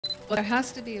Well, there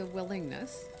has to be a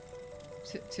willingness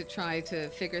to try to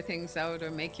figure things out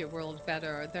or make your world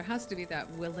better. There has to be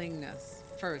that willingness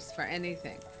first for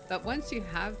anything. But once you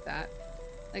have that,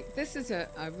 like this is a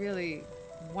really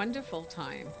wonderful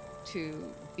time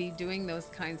to be doing those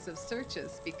kinds of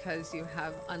searches because you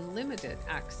have unlimited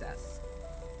access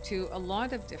to a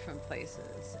lot of different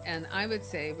places. And I would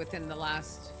say within the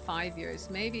last 5 years,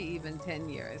 maybe even 10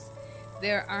 years,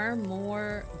 there are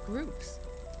more groups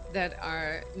that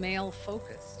are male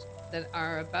focused, that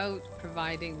are about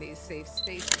providing these safe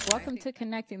spaces. Welcome to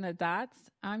Connecting the Dots.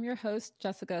 I'm your host,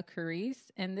 Jessica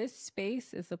Caresse, and this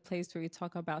space is a place where we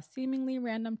talk about seemingly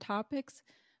random topics,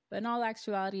 but in all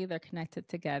actuality, they're connected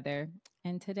together.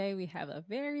 And today we have a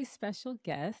very special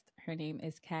guest. Her name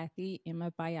is Kathy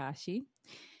Imabayashi.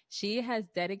 She has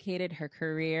dedicated her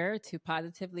career to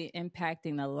positively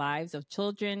impacting the lives of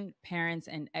children, parents,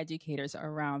 and educators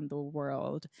around the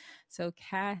world. So,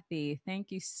 Kathy,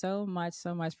 thank you so much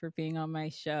for being on my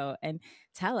show. And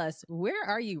tell us, where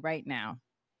are you right now?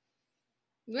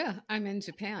 Yeah, I'm in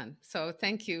Japan. So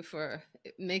thank you for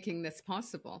making this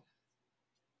possible.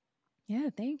 Yeah,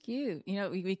 thank you. You know,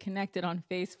 we connected on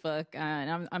Facebook,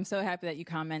 and I'm so happy that you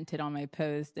commented on my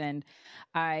post. And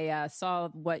I saw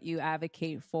what you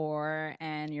advocate for,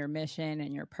 and your mission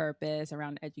and your purpose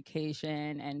around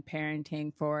education and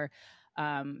parenting for,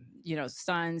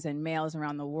 sons and males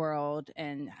around the world,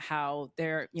 and how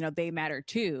they matter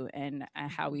too, and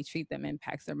how we treat them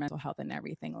impacts their mental health and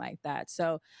everything like that.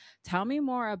 So, tell me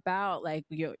more about like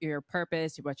your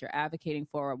purpose, what you're advocating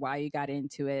for, why you got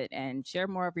into it, and share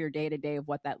more of your day to day of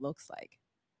what that looks like.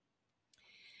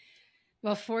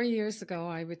 Well, 4 years ago,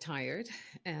 I retired.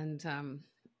 And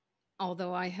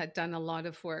although I had done a lot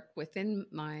of work within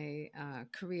my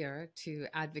career to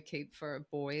advocate for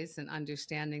boys and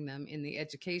understanding them in the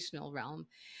educational realm,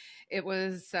 it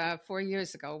was 4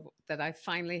 years ago that I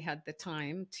finally had the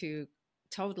time to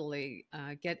totally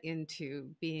get into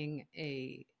being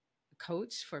a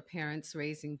coach for parents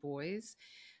raising boys.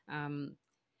 Um,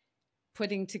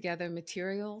 Putting together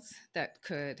materials that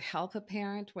could help a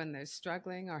parent when they're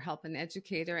struggling, or help an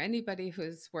educator, anybody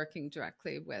who's working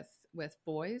directly with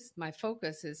boys. My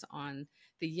focus is on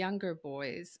the younger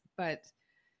boys, but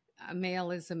a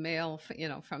male is a male,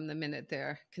 from the minute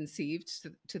they're conceived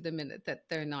to the minute that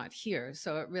they're not here.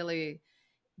 So it really,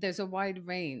 there's a wide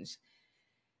range.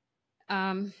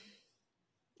 Yeah,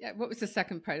 what was the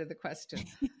second part of the question?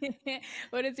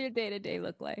 What does your day to day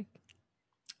look like?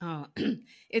 Oh,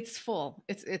 it's full.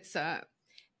 It's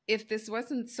if this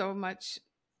wasn't so much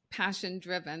passion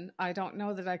driven, I don't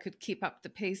know that I could keep up the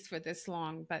pace for this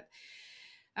long. But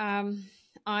um,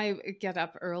 I get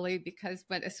up early because,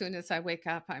 but as soon as I wake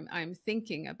up, I'm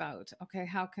thinking about, okay,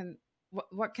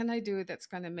 what can I do that's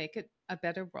going to make it a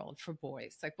better world for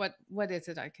boys? Like what is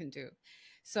it I can do?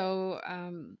 So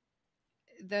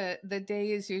the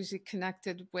day is usually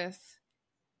connected with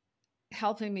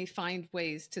helping me find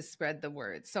ways to spread the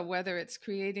word. So whether it's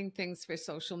creating things for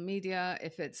social media,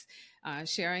 if it's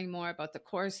sharing more about the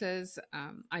courses,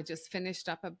 I just finished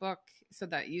up a book, so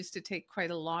that used to take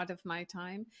quite a lot of my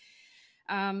time.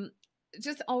 Um,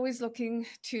 just always looking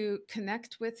to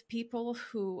connect with people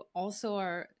who also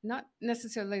are not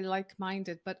necessarily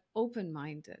like-minded, but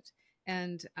open-minded,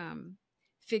 and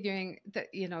figuring that,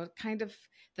 kind of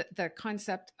the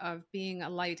concept of being a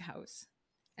lighthouse,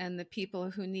 and the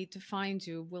people who need to find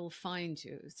you will find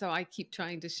you. So I keep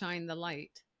trying to shine the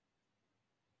light.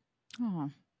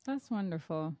 Oh, that's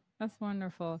wonderful. That's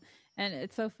wonderful. And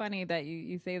it's so funny that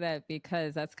you say that,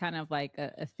 because that's kind of like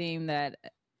a theme that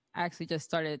actually just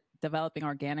started developing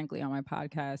organically on my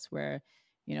podcast, where,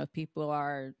 people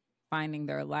are finding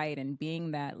their light and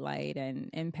being that light and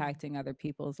impacting other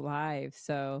people's lives.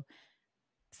 So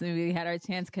we had our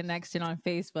chance connection on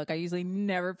Facebook. I usually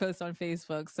never post on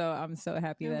Facebook, so I'm so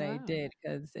happy Oh, that I wow. did,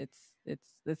 because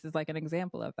this is like an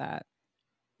example of that.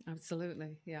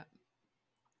 Absolutely. Yeah.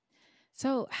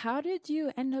 So, how did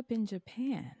you end up in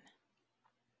Japan?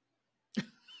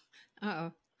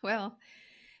 Oh, well,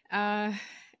 uh,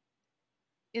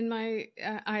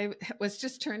 I was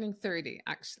just turning 30,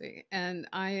 actually, and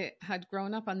I had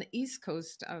grown up on the East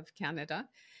Coast of Canada,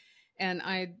 and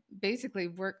I basically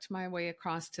worked my way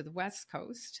across to the West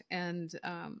Coast. And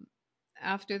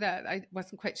after that, I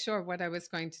wasn't quite sure what I was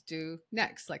going to do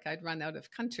next. Like, I'd run out of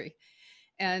country.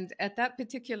 And at that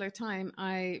particular time,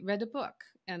 I read a book,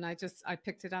 and I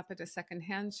picked it up at a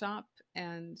secondhand shop,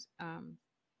 and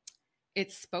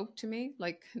it spoke to me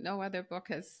like no other book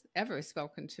has ever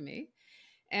spoken to me.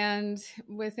 And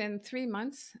within 3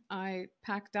 months, I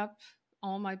packed up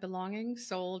all my belongings,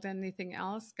 sold anything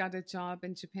else, got a job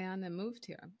in Japan, and moved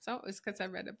here. So it was because I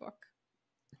read a book.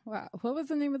 Wow. What was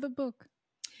the name of the book?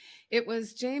 It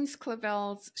was James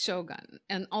Clavell's Shogun.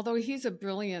 And although he's a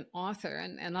brilliant author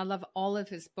and I love all of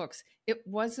his books, it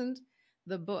wasn't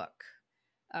the book.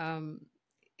 Um,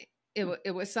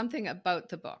 it was something about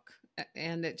the book.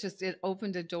 And it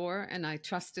opened a door, and I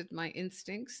trusted my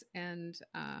instincts, and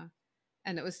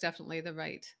it was definitely the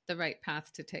right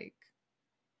path to take.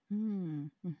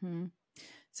 Mm-hmm.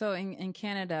 So in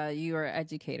Canada, you are an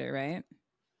educator, right?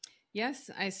 Yes,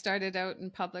 I started out in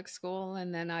public school,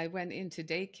 and then I went into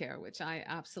daycare, which I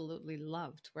absolutely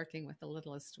loved, working with the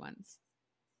littlest ones.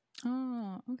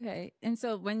 Oh, okay. And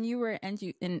so when you were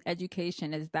in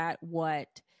education, is that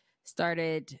what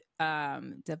started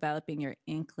developing your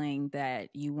inkling that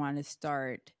you want to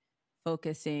start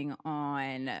focusing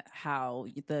on how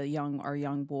the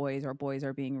young boys or boys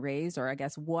are being raised? Or I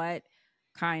guess what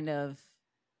kind of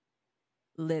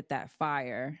lit that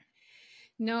fire?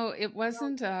 No, it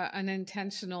wasn't an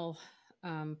intentional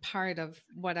part of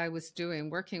what I was doing,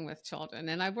 working with children.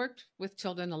 And I worked with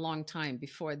children a long time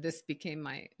before this became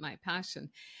my passion.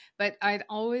 But I'd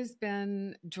always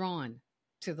been drawn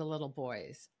to the little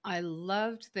boys. I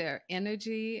loved their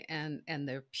energy and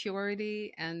their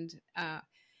purity, and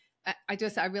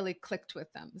I really clicked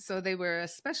with them. So they were a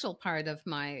special part of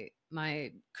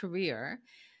my career.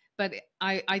 But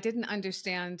I didn't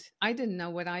understand. I didn't know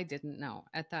what I didn't know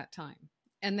at that time.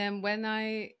 And then when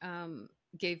I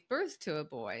gave birth to a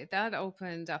boy, that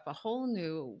opened up a whole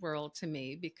new world to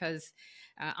me, because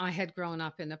I had grown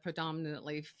up in a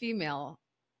predominantly female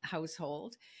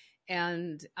household,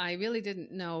 and I really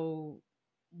didn't know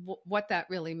what that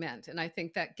really meant. And I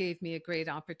think that gave me a great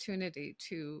opportunity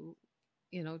to,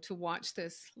 to watch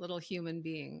this little human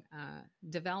being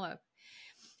develop.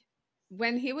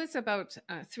 When he was about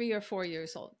 3 or 4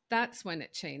 years old, that's when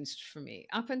it changed for me.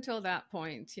 Up until that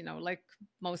point, like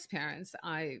most parents,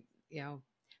 I,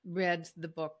 read the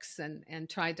books and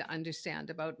tried to understand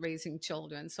about raising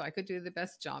children so I could do the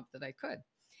best job that I could.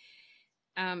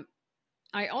 Um,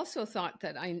 I also thought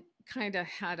that I kind of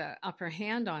had an upper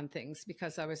hand on things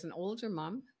because I was an older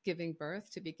mom giving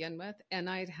birth to begin with, and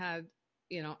I'd had,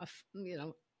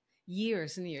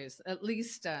 years and years, at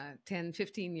least 10,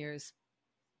 15 years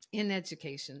in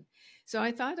education. So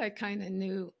I thought I kind of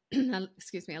knew,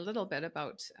 excuse me, a little bit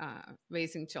about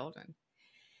raising children.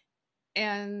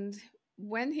 And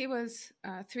when he was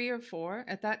 3 or 4,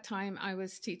 at that time, I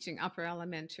was teaching upper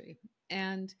elementary.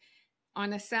 And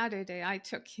on a Saturday, I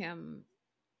took him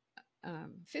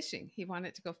fishing. He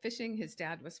wanted to go fishing. His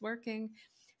dad was working.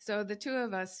 So the two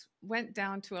of us went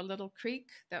down to a little creek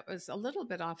that was a little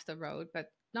bit off the road,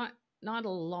 but not a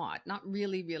lot, not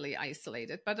really, really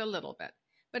isolated, but a little bit.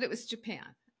 But it was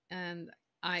Japan, and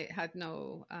I had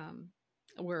no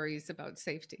worries about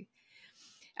safety.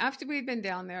 After we'd been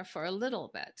down there for a little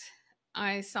bit,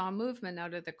 I saw movement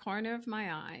out of the corner of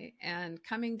my eye, and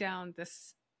coming down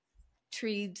this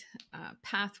treed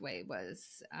pathway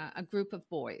was a group of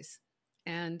boys.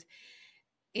 And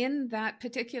in that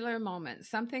particular moment,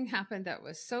 something happened that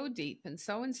was so deep and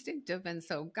so instinctive and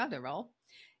so guttural.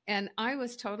 And I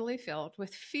was totally filled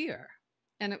with fear.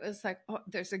 And it was like, oh,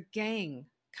 there's a gang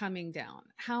coming down.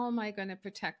 How am I going to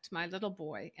protect my little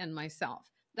boy and myself?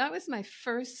 That was my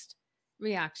first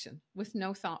reaction, with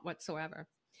no thought whatsoever.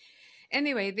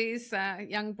 Anyway, these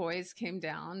young boys came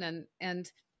down,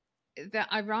 and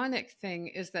the ironic thing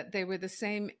is that they were the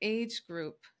same age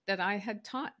group that I had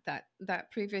taught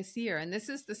that previous year. And this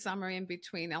is the summer in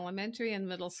between elementary and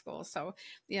middle school. So,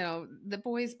 the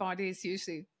boys' bodies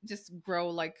usually just grow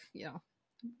like,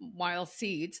 wild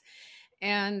seeds.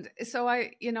 And so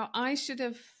I should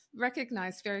have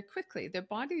recognized very quickly their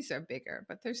bodies are bigger,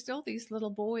 but they're still these little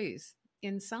boys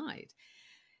inside.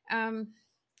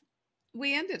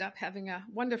 We ended up having a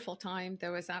wonderful time.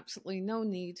 There was absolutely no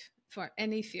need for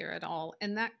any fear at all.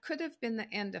 And that could have been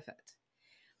the end of it.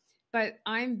 But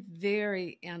I'm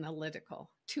very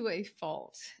analytical to a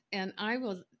fault. And I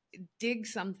will dig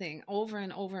something over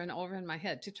and over and over in my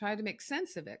head to try to make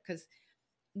sense of it. Because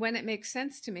when it makes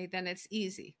sense to me, then it's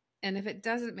easy. And if it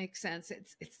doesn't make sense,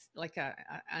 it's like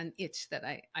an itch that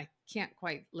I can't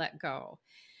quite let go.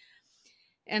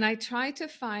 And I try to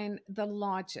find the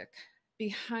logic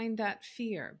behind that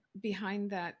fear, behind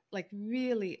that like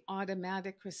really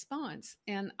automatic response.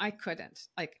 And I couldn't.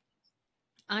 Like,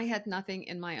 I had nothing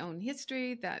in my own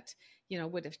history that,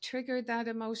 would have triggered that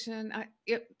emotion.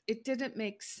 It didn't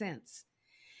make sense.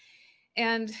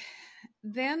 And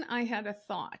then I had a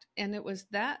thought, and it was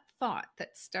that thought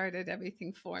that started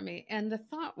everything for me. And the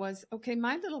thought was, okay,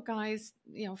 my little guy's,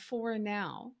 4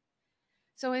 now.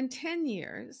 So in 10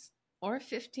 years or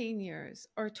 15 years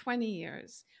or 20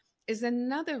 years, is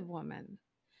another woman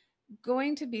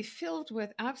going to be filled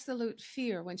with absolute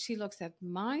fear when she looks at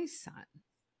my son,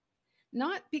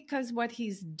 not because what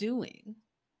he's doing,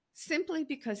 simply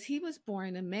because he was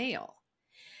born a male.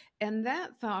 And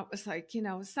that thought was like,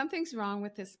 something's wrong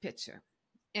with this picture.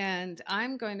 And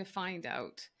I'm going to find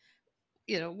out,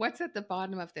 what's at the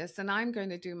bottom of this. And I'm going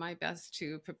to do my best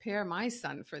to prepare my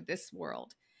son for this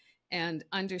world and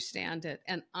understand it.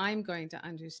 And I'm going to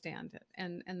understand it.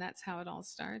 And that's how it all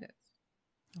started.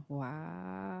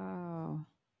 Wow.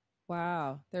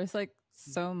 Wow. There's like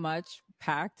so much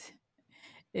packed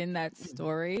in that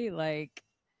story. Like,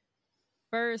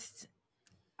 first,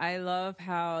 I love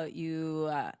how you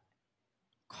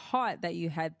caught that you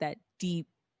had that deep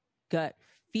gut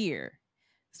fear.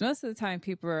 Because most of the time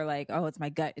people are like, oh, it's my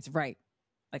gut, it's right,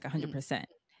 like 100%.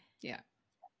 Yeah.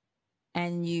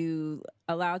 And you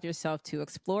allowed yourself to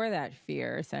explore that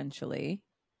fear essentially,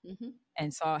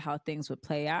 and saw how things would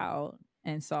play out,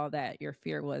 and saw that your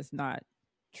fear was not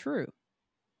true.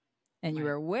 And you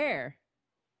were aware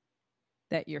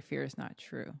that your fear is not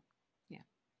true. Yeah.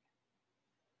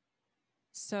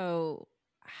 So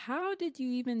how did you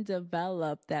even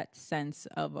develop that sense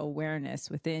of awareness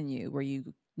within you where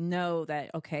you know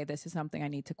that, okay, this is something I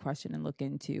need to question and look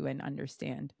into and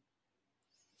understand?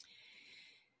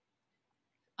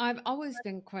 I've always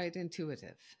been quite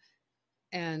intuitive.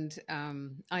 And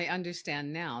I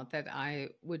understand now that I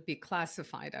would be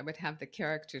classified, I would have the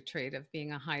character trait of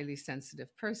being a highly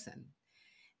sensitive person.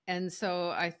 And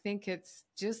so I think it's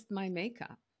just my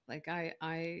makeup. Like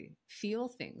I feel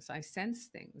things, I sense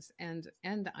things, and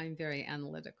I'm very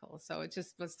analytical. So it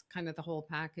just was kind of the whole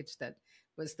package that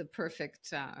was the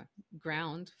perfect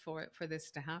ground for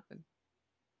this to happen.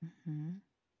 Mm-hmm.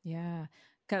 Yeah,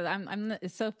 because I'm.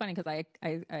 It's so funny because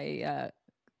I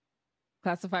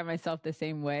classify myself the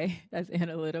same way as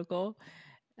analytical.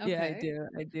 Okay. Yeah, I do.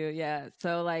 I do. Yeah.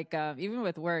 So like, even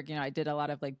with work, I did a lot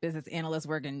of like business analyst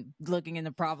work and looking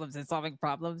into problems and solving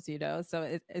problems,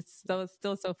 so it's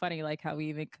still so funny, like how we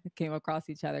even came across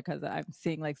each other. Cause I'm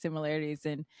seeing like similarities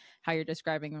in how you're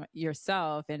describing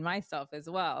yourself and myself as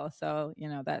well. So,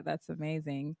 that's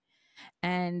amazing.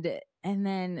 And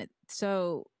then,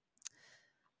 so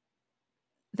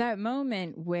that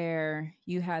moment where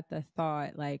you had the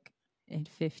thought, like, in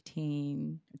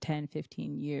 15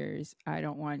 years, I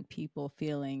don't want people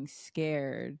feeling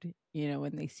scared,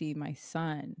 when they see my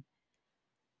son.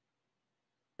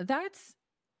 It's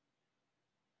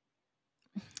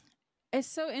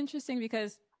so interesting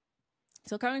because,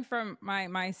 so coming from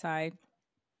my side,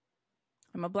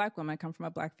 I'm a Black woman, I come from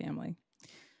a Black family,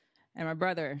 and my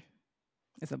brother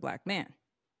is a Black man.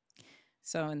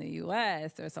 So in the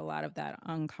US, there's a lot of that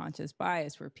unconscious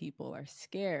bias where people are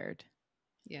scared.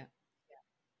 Yeah.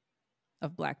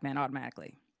 Of Black men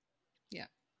automatically. Yeah.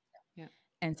 Yeah.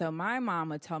 And so my mom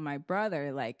would tell my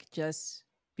brother, like, just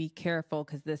be careful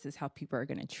because this is how people are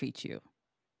going to treat you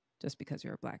just because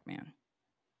you're a Black man.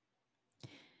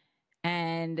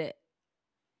 And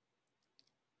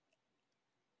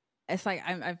it's like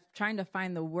I'm trying to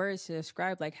find the words to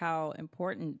describe like how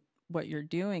important what you're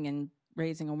doing and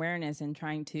raising awareness and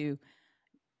trying to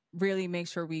really make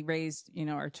sure we raise,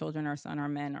 our children, our son, our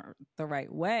men the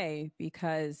right way,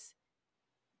 because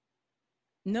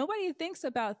nobody thinks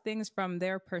about things from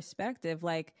their perspective.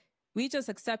 Like, we just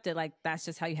accept it. Like, that's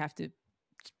just how you have to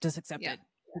just accept it.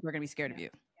 We're going to be scared of you.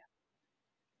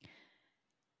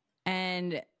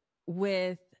 And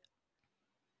with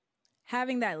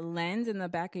having that lens in the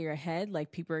back of your head,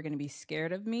 like people are going to be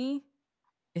scared of me,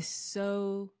 is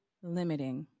so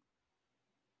limiting.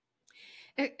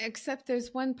 Except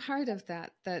there's one part of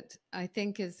that I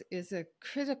think is a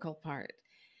critical part.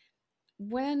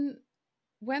 When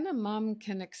a mom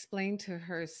can explain to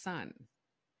her son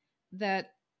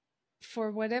that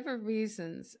for whatever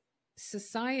reasons,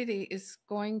 society is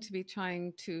going to be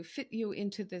trying to fit you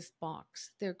into this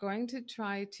box. They're going to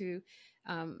try to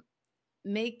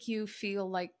make you feel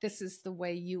like this is the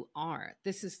way you are.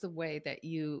 This is the way that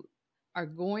you are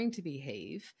going to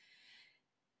behave.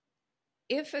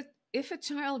 If a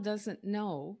child doesn't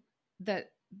know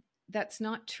that that's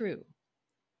not true,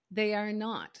 they are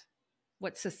not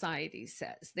what society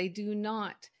says, they do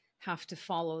not have to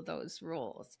follow those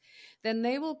rules, then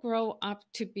they will grow up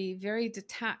to be very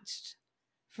detached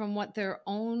from what their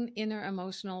own inner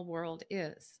emotional world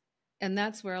is. And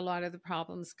that's where a lot of the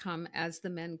problems come as the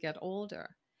men get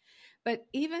older. But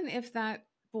even if that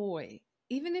boy,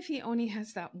 even if he only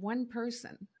has that one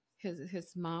person,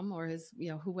 his mom or his,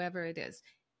 whoever it is,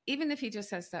 even if he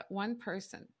just has that one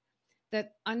person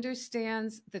that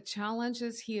understands the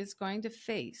challenges he is going to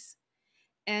face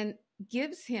and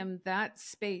gives him that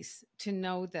space to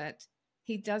know that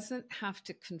he doesn't have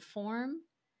to conform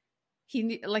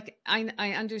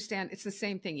I understand it's the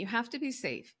same thing. You have to be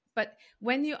safe. But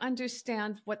when you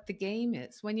understand what the game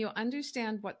is, when you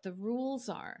understand what the rules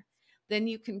are, then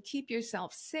you can keep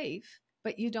yourself safe,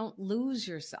 but you don't lose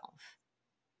yourself.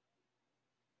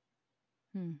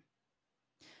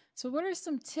 So what are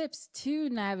some tips to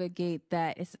navigate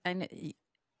that?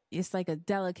 It's like a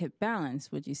delicate balance,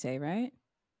 would you say, right?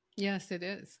 Yes, it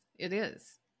is. It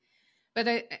is. But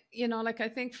I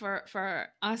think for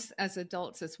us as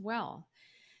adults as well,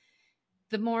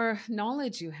 the more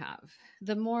knowledge you have,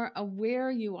 the more aware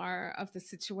you are of the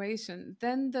situation,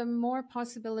 then the more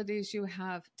possibilities you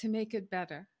have to make it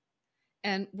better.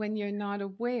 And when you're not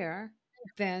aware,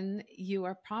 then you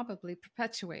are probably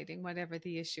perpetuating whatever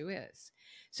the issue is.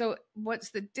 So, what's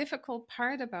the difficult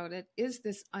part about it is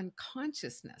this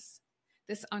unconsciousness,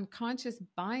 this unconscious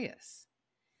bias.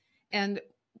 And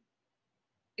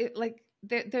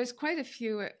there's quite a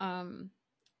few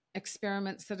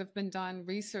experiments that have been done,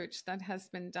 research that has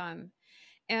been done.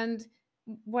 And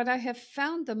what I have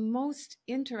found the most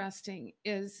interesting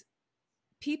is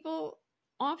people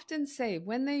often say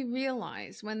when they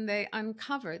realize, when they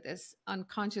uncover this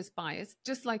unconscious bias,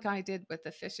 just like I did with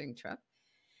the fishing trip,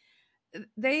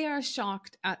 they are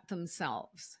shocked at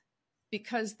themselves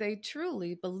because they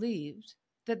truly believed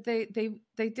that they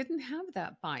didn't have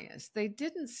that bias. They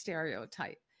didn't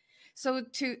stereotype. So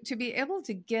to be able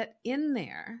to get in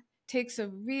there takes a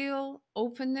real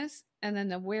openness and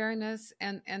an awareness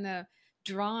and a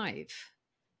drive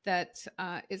that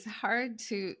is hard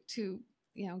to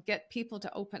get people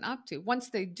to open up to. Once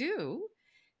they do,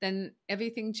 then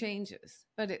everything changes.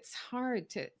 But it's hard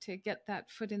to get that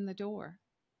foot in the door.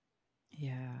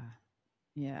 Yeah.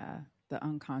 Yeah. The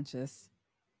unconscious.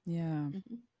 Yeah.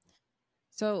 Mm-hmm.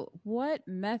 So, what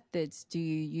methods do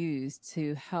you use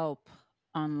to help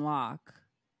unlock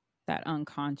that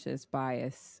unconscious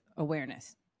bias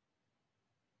awareness?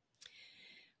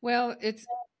 Well,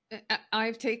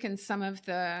 I've taken some of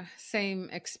the same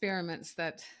experiments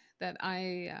that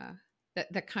I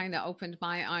that kind of opened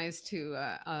my eyes to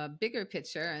a bigger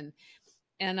picture,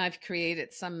 and I've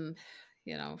created some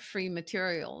free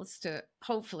materials to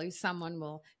hopefully someone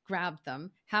will grab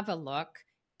them, have a look,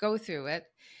 go through it.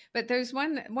 But there's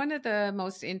one of the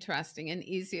most interesting and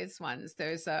easiest ones.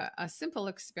 There's a simple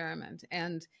experiment,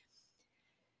 and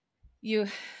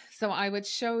so I would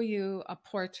show you a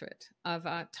portrait of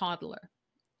a toddler,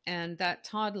 and that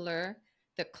toddler,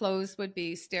 the clothes would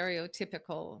be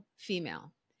stereotypical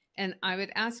female. And I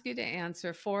would ask you to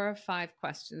answer 4 or 5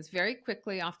 questions very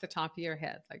quickly off the top of your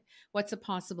head. Like, what's a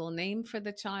possible name for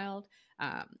the child?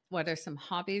 What are some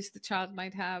hobbies the child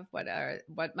might have? What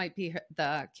might be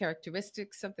the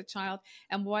characteristics of the child?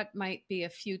 And what might be a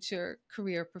future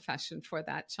career profession for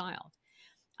that child?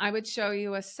 I would show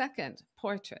you a second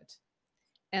portrait.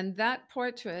 And that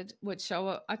portrait would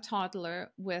show a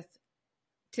toddler with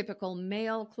typical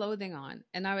male clothing on.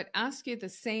 And I would ask you the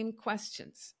same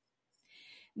questions.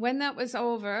 When that was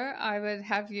over, I would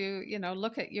have you,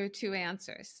 look at your 2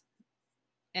 answers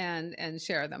and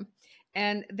share them.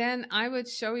 And then I would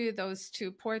show you those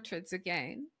 2 portraits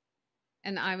again.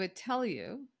 And I would tell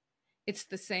you it's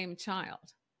the same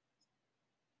child.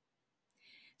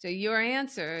 So your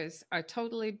answers are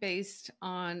totally based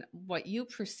on what you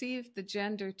perceive the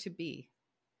gender to be.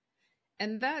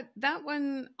 And that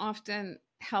one often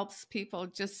helps people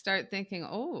just start thinking,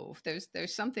 oh, there's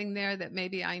something there that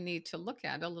maybe I need to look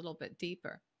at a little bit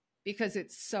deeper, because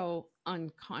it's so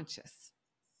unconscious.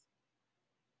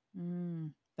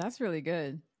 That's really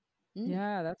good.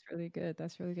 Yeah, that's really good.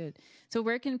 That's really good. So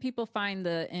where can people find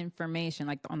the information,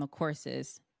 like on the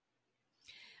courses?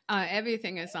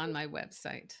 Everything is on my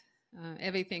website.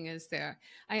 Everything is there.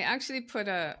 I actually put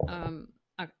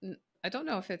I don't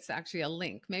know if it's actually a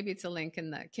link. Maybe it's a link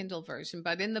in the Kindle version,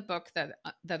 but in the book that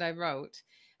I wrote,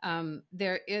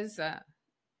 there's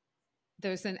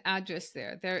an address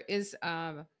there. There is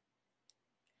a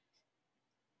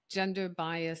gender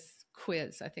bias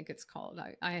quiz, I think it's called.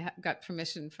 I got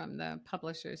permission from the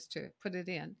publishers to put it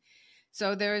in.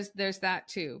 So there's that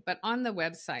too. But on the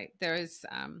website, there's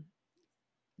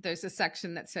a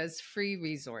section that says free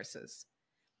resources.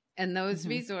 And those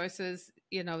resources,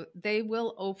 they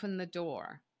will open the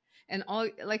door. And all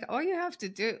you have to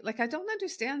do, I don't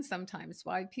understand sometimes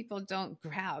why people don't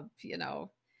grab,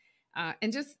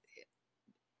 and just,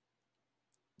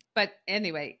 but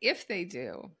anyway, if they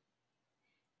do,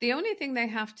 the only thing they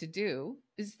have to do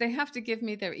is they have to give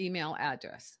me their email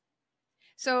address.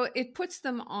 So it puts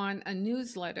them on a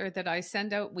newsletter that I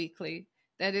send out weekly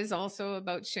that is also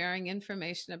about sharing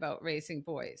information about raising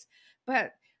boys.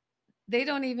 But they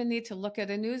don't even need to look at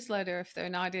a newsletter if they're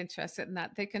not interested in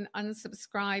that. They can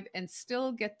unsubscribe and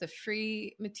still get the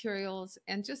free materials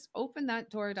and just open that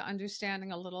door to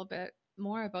understanding a little bit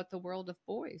more about the world of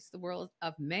boys, the world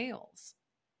of males.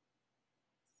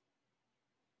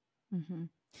 Mm-hmm.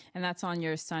 And that's on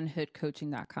your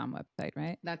sonhoodcoaching.com website,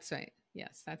 right? That's right.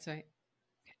 Yes, that's right.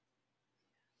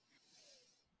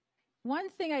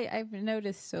 One thing I've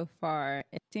noticed so far,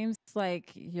 it seems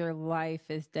like your life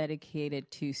is dedicated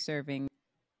to serving.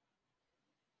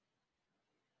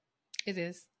 It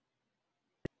is.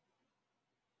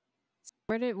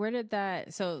 Where did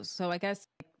that, so I guess,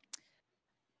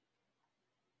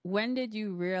 when did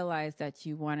you realize that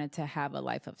you wanted to have a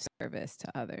life of service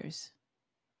to others?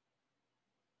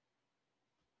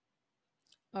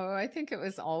 Oh, I think it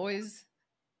was always,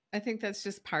 I think that's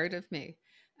just part of me.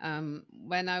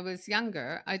 When I was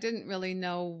younger, I didn't really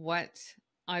know what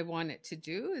I wanted to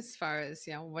do as far as,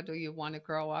 what do you want to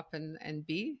grow up and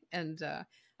be? And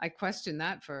I questioned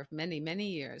that for many, many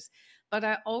years. But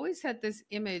I always had this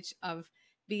image of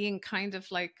being kind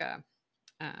of like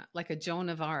a Joan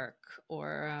of Arc,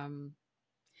 or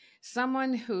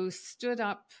someone who stood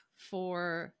up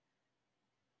for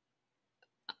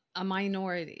a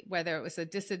minority, whether it was a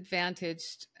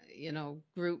disadvantaged,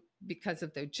 group because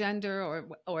of their gender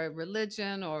or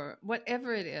religion or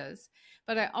whatever it is.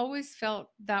 But I always felt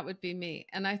that would be me.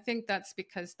 And I think that's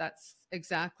because that's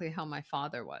exactly how my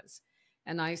father was.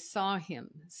 And I saw him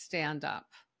stand up.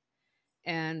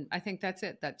 And I think that's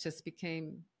it. That just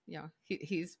became,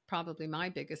 he's probably my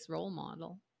biggest role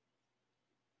model.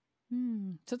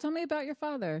 So tell me about your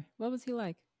father. What was he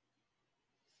like?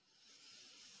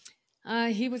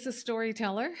 He was a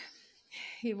storyteller.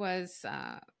 He was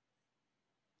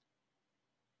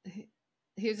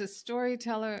he was a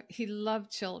storyteller. He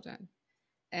loved children,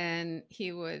 and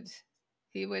he would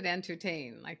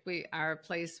entertain. Like, our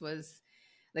place was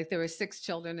like, there were 6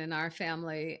 children in our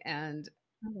family, and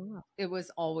it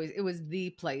was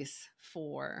the place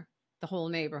for the whole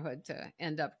neighborhood to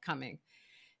end up coming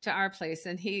to our place.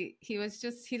 And he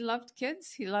loved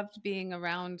kids. He loved being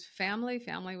around family.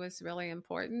 Family was really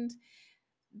important.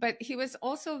 But he was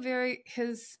also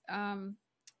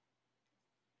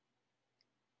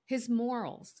his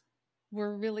morals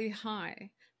were really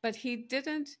high, but he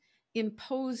didn't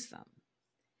impose them.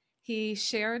 He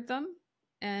shared them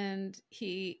and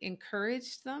he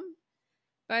encouraged them,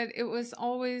 but it was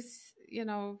always,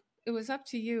 it was up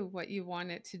to you what you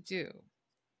wanted to do.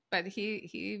 But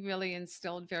he really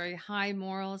instilled very high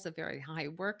morals, a very high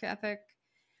work ethic,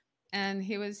 and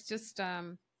he was just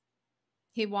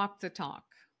he walked the talk.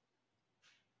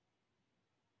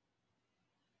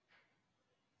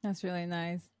 That's really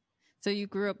nice. So you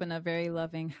grew up in a very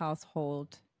loving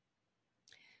household.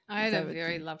 I had a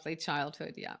very lovely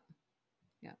childhood. Yeah.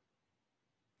 Yeah.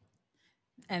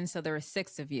 And so there were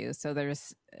 6 of you. So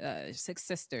there's 6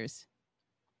 sisters.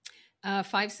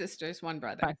 5 sisters, 1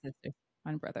 brother. 5 sisters,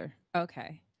 1 brother.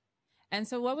 Okay. And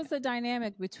so what was the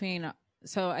dynamic between,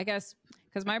 so I guess,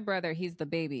 because my brother, he's the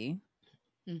baby.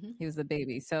 Mm-hmm. He was the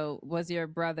baby. So was your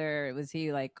brother, was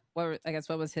he like, what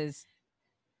was his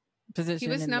position?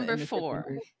 He was number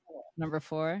 4. Number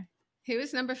 4? He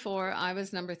was number 4. I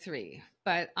was number 3.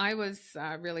 But I was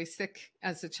really sick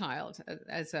as a child.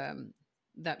 As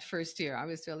that first year, I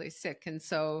was really sick. And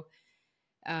so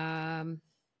I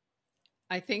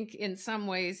think in some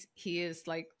ways he is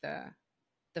like the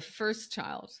first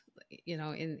child,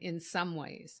 in some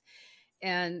ways.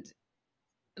 And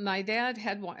my dad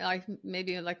had, like,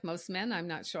 maybe like most men, I'm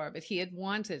not sure, but he had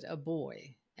wanted a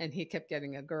boy, and he kept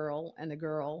getting a girl and a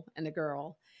girl and a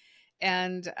girl.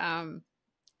 And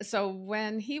so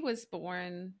when he was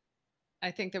born,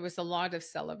 I think there was a lot of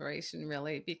celebration,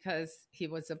 really, because he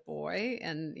was a boy,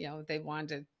 and, they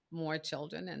wanted more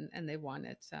children, and they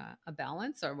wanted a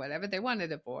balance or whatever. They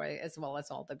wanted a boy as well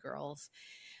as all the girls.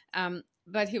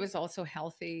 But he was also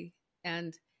healthy.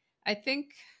 And I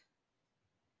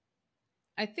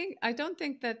don't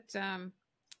think that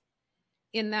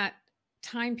in that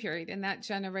time period, in that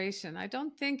generation, I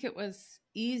don't think it was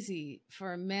easy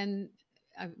for men.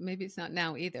 Maybe it's not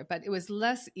now either, but it was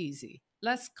less easy,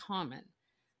 less common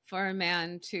for a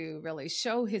man to really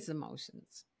show his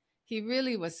emotions. He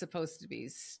really was supposed to be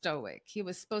stoic. He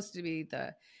was supposed to be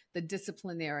the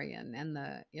disciplinarian and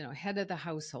the head of the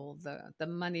household, the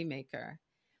money maker.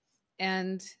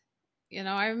 And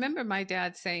I remember my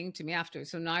dad saying to me after,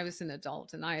 so now I was an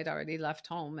adult and I had already left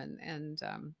home, and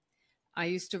I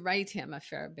used to write him a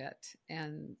fair bit.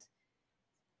 And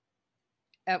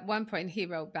at one point he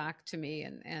wrote back to me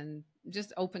and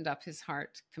just opened up his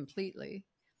heart completely,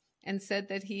 and said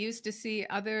that he used to see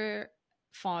other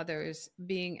fathers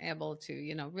being able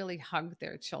to, really hug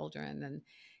their children.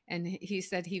 And he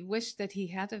said he wished that he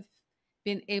had have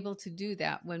been able to do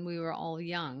that when we were all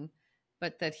young,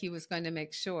 but that he was going to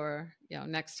make sure,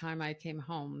 next time I came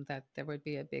home, that there would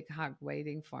be a big hug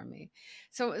waiting for me.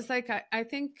 So it was like, I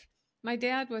think my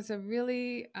dad was a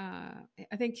really,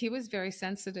 I think he was very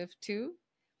sensitive too,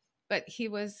 but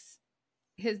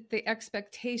the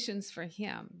expectations for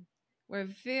him were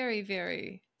very,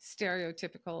 very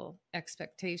stereotypical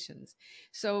expectations.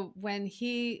 So when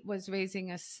he was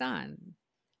raising a son,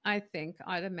 I think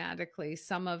automatically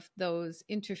some of those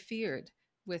interfered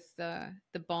with the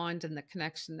bond and the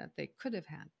connection that they could have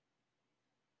had.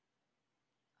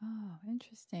 Oh,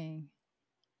 interesting.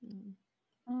 Mm.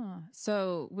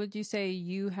 So would you say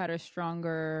you had a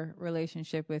stronger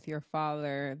relationship with your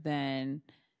father than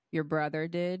your brother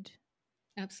did?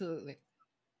 Absolutely.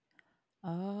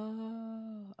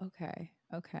 Oh, okay.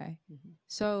 Okay. Mm-hmm.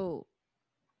 So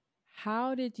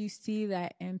how did you see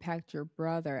that impact your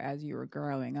brother as you were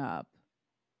growing up?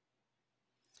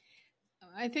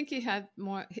 I think he had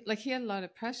more, like he had a lot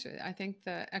of pressure. I think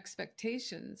the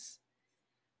expectations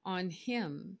on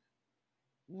him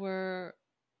were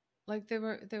like they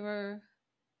were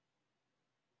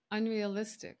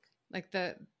unrealistic. Like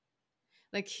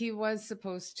he was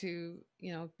supposed to,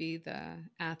 be the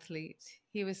athlete.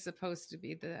 He was supposed to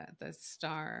be the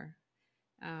star,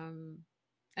 um,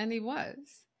 and he was.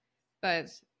 But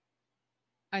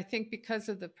I think because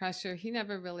of the pressure, he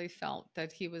never really felt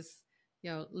that he was,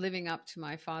 living up to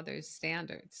my father's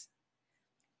standards.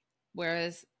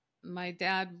 Whereas my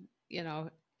dad,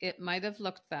 it might have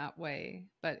looked that way,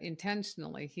 but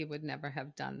intentionally, he would never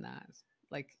have done that.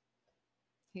 Like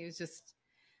he was just,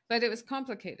 but it was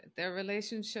complicated, their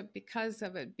relationship, because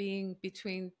of it being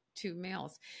between two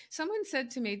males. Someone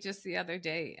said to me just the other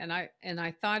day, and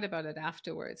I thought about it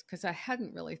afterwards because I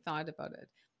hadn't really thought about it.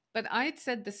 But I'd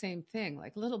said the same thing,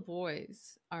 like little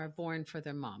boys are born for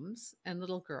their moms and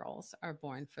little girls are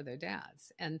born for their dads.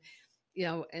 And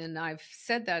I've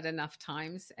said that enough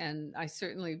times, and I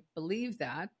certainly believe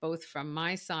that, both from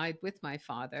my side with my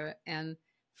father and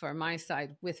for my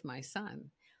side with my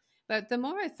son. But the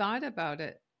more I thought about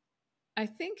it, I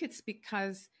think it's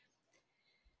because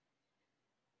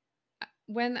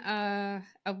when a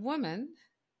woman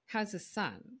has a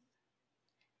son,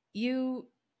 you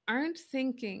aren't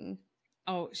thinking,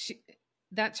 oh,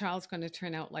 that child's going to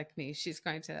turn out like me. She's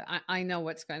going to, I know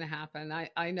what's going to happen.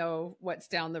 I know what's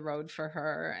down the road for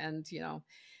her. And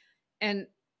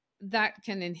that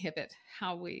can inhibit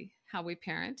how we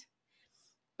parent.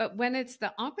 But when it's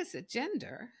the opposite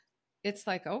gender, it's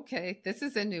like, okay, this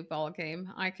is a new ball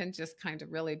game. I can just kind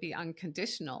of really be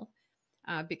unconditional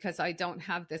because I don't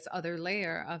have this other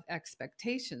layer of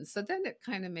expectations. So then it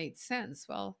kind of made sense.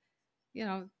 Well,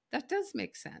 that does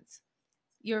make sense.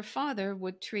 Your father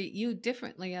would treat you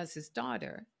differently as his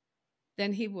daughter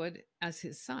than he would as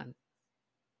his son.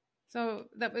 So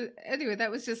that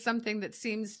was just something that's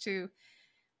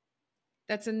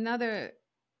another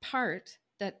part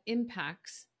that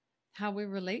impacts how we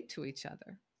relate to each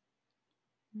other.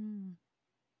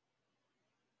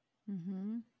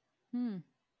 Mm-hmm.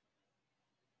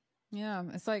 Yeah,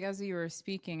 it's like as you were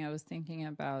speaking, I was thinking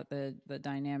about the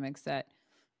dynamics that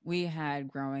we had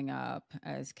growing up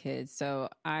as kids. So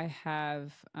I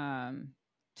have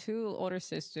two older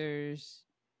sisters,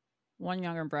 one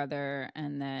younger brother,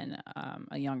 and then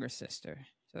a younger sister.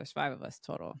 So there's 5 of us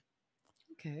total.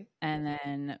 Okay. And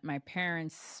then my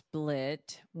parents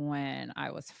split when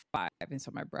I was 5, and so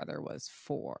my brother was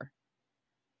 4.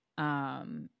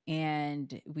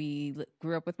 And we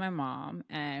grew up with my mom,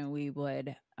 and we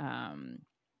would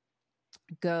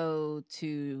go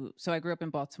to, so I grew up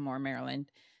in Baltimore,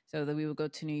 Maryland, so that we would go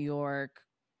to New York,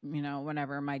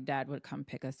 whenever my dad would come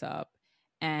pick us up.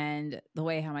 And the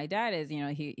way how my dad is,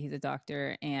 he's a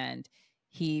doctor and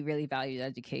he really valued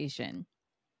education.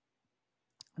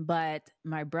 But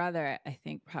my brother, I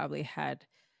think, probably had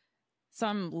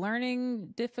some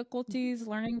learning difficulties,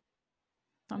 learning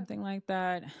something like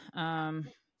that.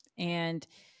 And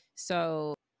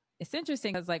so it's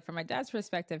interesting because, like, from my dad's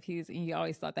perspective, he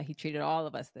always thought that he treated all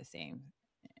of us the same,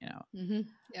 Mm-hmm.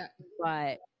 Yeah.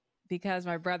 But because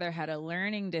my brother had a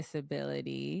learning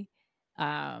disability,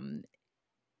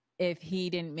 if he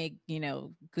didn't make,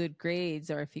 good grades,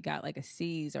 or if he got like a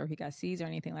C's, or if he got C's or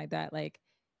anything like that, like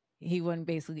he wouldn't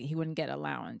get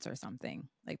allowance or something.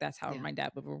 Like that's how my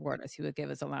dad would reward us. He would give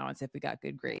us allowance if we got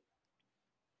good grades.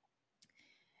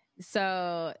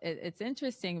 So it's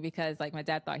interesting because, like, my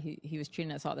dad thought he was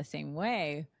treating us all the same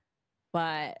way,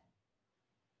 but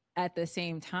at the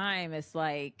same time, it's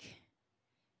like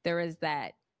there is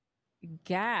that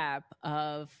gap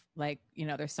of like,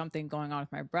 there's something going on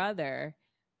with my brother,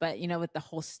 but with the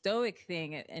whole stoic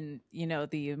thing and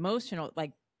the emotional,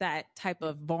 like that type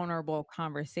of vulnerable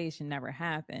conversation never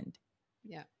happened.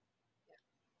 Yeah.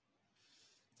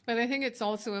 But I think it's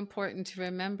also important to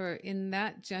remember in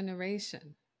that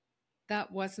generation,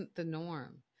 that wasn't the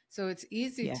norm. So it's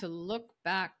easy Yeah. to look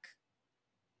back,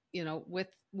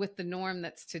 with the norm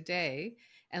that's today,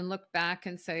 and look back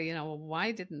and say, well,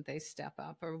 why didn't they step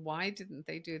up, or why didn't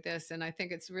they do this? And I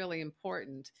think it's really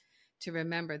important to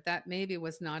remember that maybe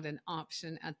was not an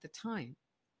option at the time.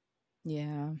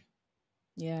 Yeah.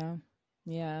 Yeah.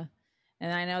 Yeah.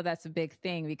 And I know that's a big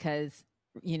thing because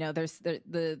there's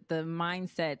the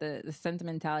mindset, the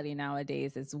sentimentality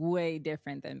nowadays is way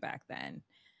different than back then.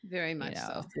 Very much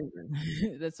so.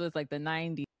 This was like the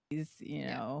 90s,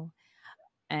 Yeah.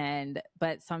 and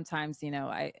but sometimes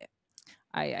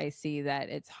I see that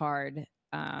it's hard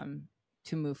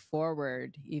to move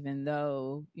forward, even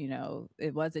though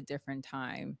it was a different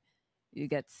time. He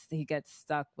gets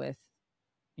stuck with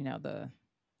the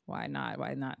why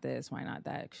not this, why not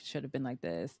that, should have been like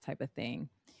this type of thing.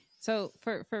 So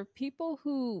for people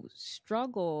who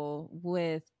struggle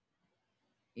with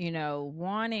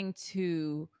wanting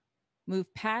to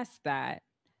move past that,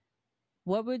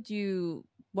 what would you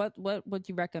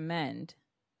recommend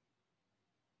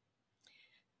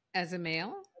As a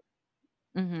male,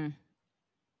 mm-hmm.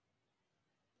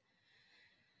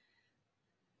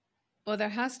 well, there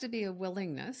has to be a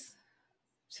willingness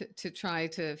to try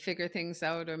to figure things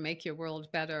out or make your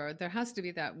world better. There has to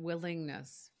be that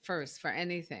willingness first for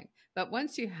anything. But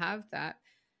once you have that,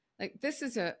 like, this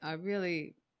is a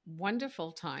really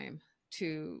wonderful time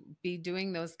to be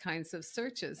doing those kinds of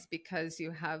searches, because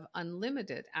you have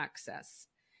unlimited access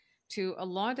to a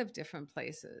lot of different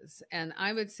places. And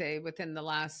I would say within the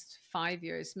last 5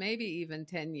 years, maybe even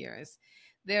 10 years,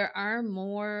 there are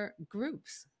more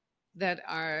groups that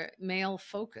are male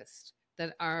focused,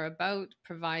 that are about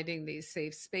providing these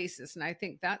safe spaces. And I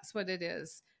think that's what it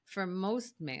is for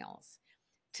most males,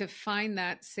 to find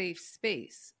that safe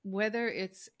space, whether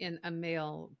it's in a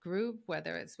male group,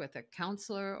 whether it's with a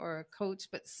counselor or a coach,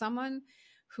 but someone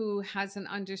who has an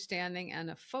understanding and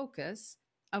a focus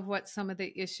of what some of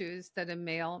the issues that a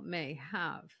male may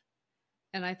have.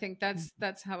 And I think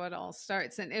that's how it all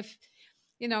starts. And if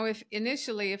if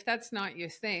initially, if that's not your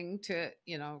thing to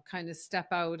kind of step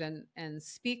out and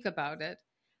speak about it,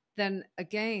 then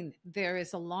again, there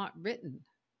is a lot written.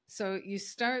 So you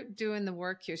start doing the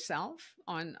work yourself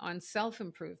on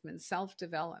self-improvement,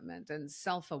 self-development, and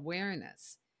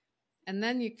self-awareness, and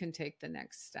then you can take the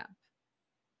next step.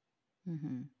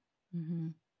 Mm-hmm. Mm-hmm.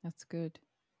 That's good.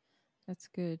 That's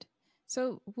good.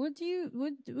 So would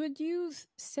you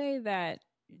say that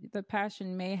the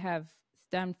passion may have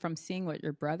stemmed from seeing what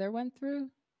your brother went through?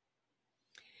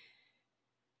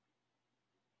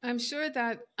 I'm sure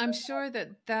that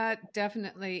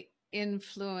definitely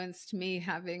influenced me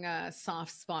having a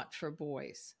soft spot for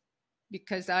boys,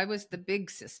 because I was the big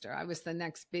sister. I was the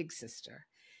next big sister.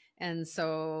 And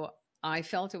so I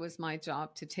felt it was my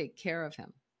job to take care of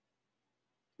him,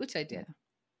 which I did.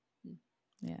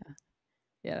 Yeah.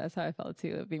 Yeah, that's how I felt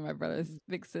too, of being my brother's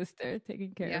big sister,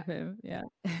 taking care of him. Yeah.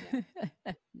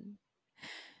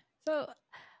 So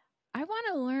I want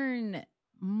to learn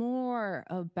more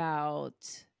about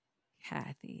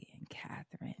Kathy and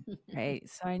Kathryne, right?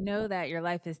 So I know that your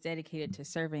life is dedicated to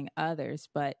serving others,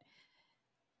 but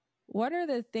what are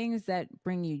the things that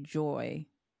bring you joy?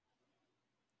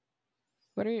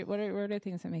 What are the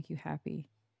things that make you happy?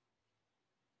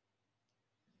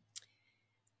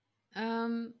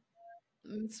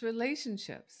 It's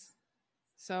relationships.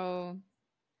 So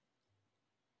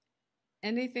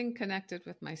anything connected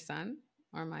with my son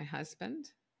or my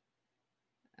husband,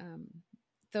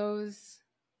 those,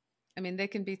 I mean, they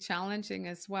can be challenging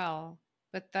as well,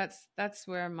 but that's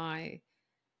where my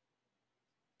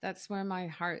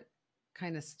heart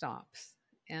kind of stops,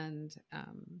 and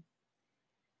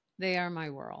they are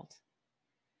my world.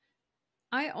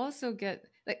 I also get,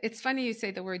 like, it's funny you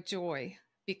say the word joy,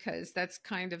 because that's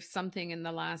kind of something in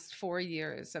the last 4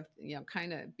 years of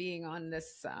kind of being on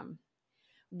this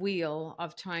wheel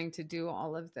of trying to do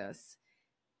all of this.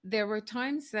 There were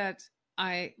times that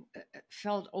I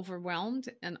felt overwhelmed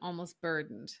and almost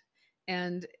burdened,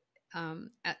 and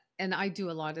I do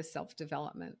a lot of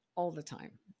self-development all the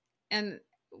time. And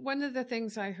one of the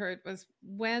things I heard was,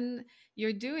 when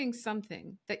you're doing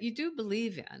something that you do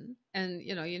believe in, and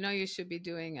you should be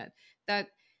doing it, that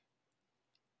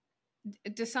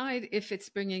decide if it's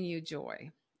bringing you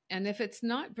joy. And if it's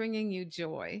not bringing you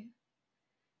joy,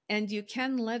 and you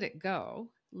can let it go,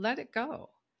 let it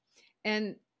go.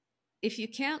 And if you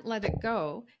can't let it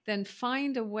go, then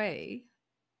find a way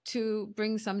to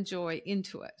bring some joy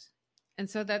into it. And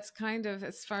so that's kind of,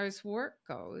 as far as work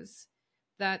goes,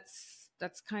 that's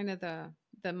kind of the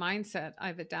mindset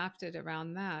I've adapted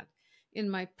around that. In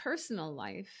my personal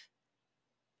life,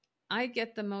 I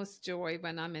get the most joy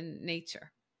when I'm in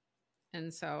nature.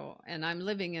 And so, and I'm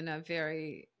living in a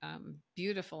very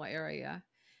beautiful area.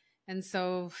 And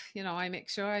so, I make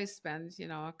sure I spend,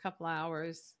 a couple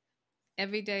hours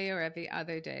every day or every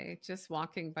other day just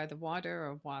walking by the water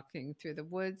or walking through the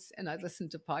woods. And I listen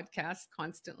to podcasts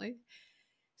constantly.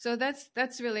 So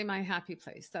that's really my happy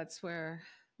place. That's where,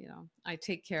 I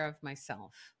take care of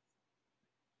myself.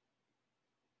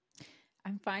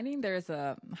 I'm finding there's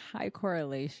a high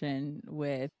correlation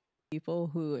with people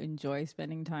who enjoy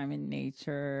spending time in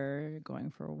nature, going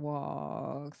for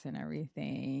walks and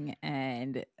everything,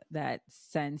 and that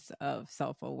sense of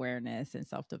self awareness and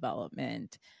self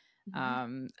development.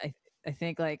 Mm-hmm. I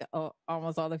think like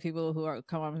almost all the people who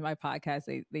come on my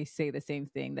podcast, they say the same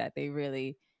thing, that they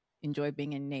really enjoy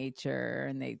being in nature,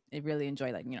 and they really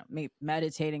enjoy, like,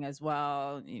 meditating as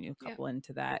well, Yeah. couple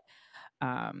into that.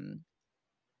 Um,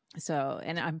 so,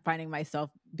 and I'm finding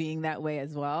myself being that way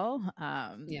as well.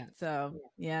 Yeah. So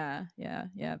yeah,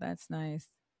 that's nice.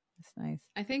 That's nice.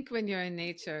 I think when you're in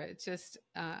nature, it just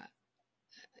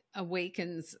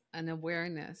awakens an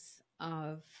awareness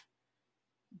of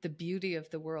the beauty of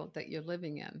the world that you're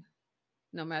living in,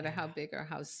 no matter how big or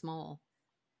how small.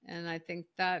 And I think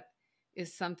that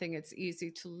is something it's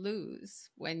easy to lose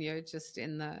when you're just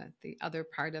in the other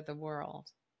part of the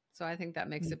world. So I think that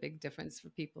makes a big difference for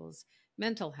people's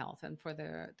mental health and for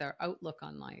their outlook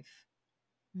on life.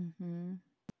 Mm-hmm.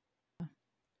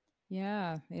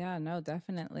 Yeah, no,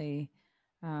 definitely.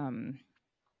 Um,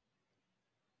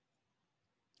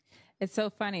 it's so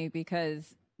funny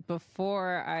because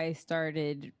before I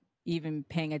started even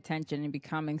paying attention and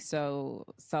becoming so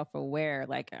self-aware,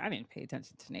 like, I didn't pay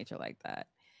attention to nature like that.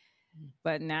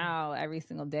 But now every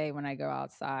single day when I go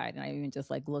outside and I even just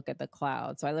like look at the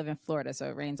clouds. So I live in Florida, so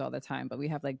it rains all the time, but we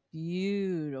have like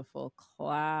beautiful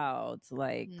clouds,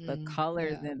 like the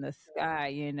colors Yeah. in the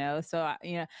sky, So,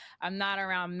 I'm not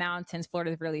around mountains.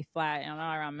 Florida's really flat, and I'm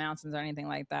not around mountains or anything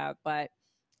like that. But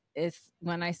it's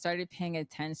when I started paying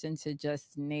attention to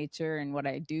just nature and what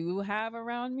I do have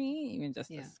around me, even just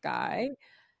the Yeah. sky,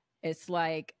 it's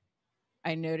like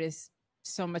I notice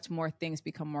so much more things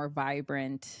become more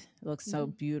vibrant. It looks so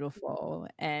Mm-hmm. beautiful,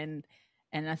 and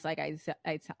that's like I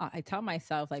tell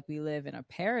myself, like, we live in a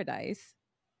paradise.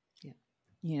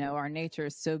 Yeah. Our nature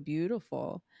is so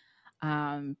beautiful,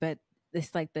 but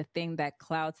it's like the thing that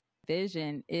clouds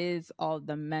vision is all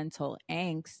the mental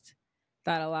angst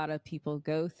that a lot of people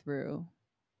go through.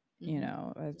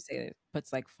 Mm-hmm. I would say it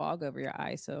puts like fog over your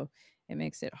eyes, so it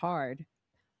makes it hard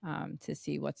to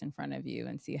see what's in front of you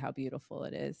and see how beautiful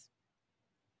it is.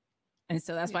 And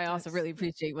so that's why It I also does. really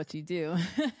appreciate what you do.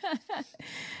 I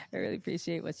really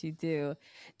appreciate what you do.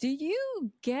 Do you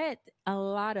get a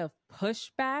lot of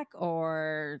pushback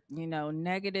or,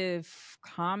 negative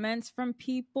comments from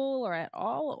people, or at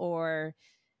all, or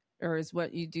is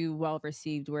what you do well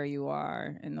received where you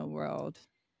are in the world?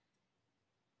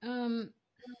 Um,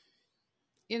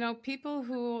 People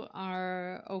who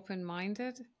are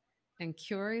open-minded and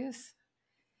curious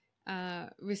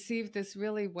receive this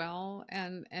really well,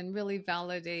 and really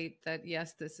validate that,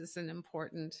 yes, this is an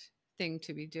important thing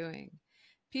to be doing.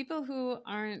 People who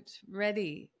aren't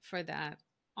ready for that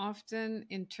often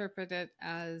interpret it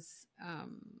as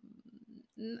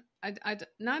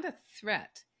not a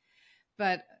threat,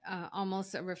 but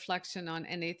almost a reflection on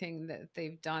anything that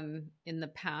they've done in the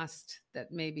past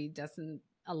that maybe doesn't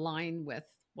align with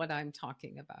what I'm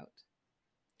talking about.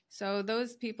 So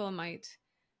those people might,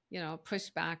 push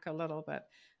back a little bit.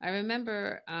 I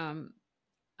remember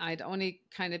I'd only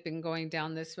kind of been going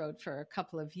down this road for a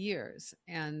couple of years,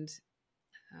 and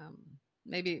um,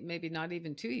 maybe not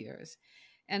even 2 years.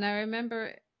 And I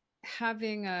remember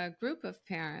having a group of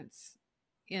parents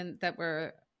that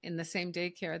were in the same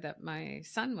daycare that my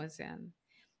son was in,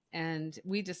 and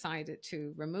we decided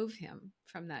to remove him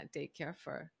from that daycare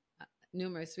for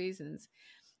numerous reasons.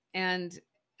 And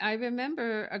I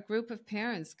remember a group of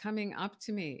parents coming up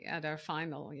to me at our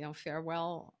final,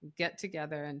 farewell get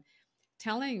together, and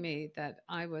telling me that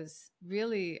I was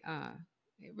really,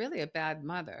 really a bad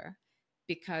mother,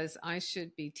 because I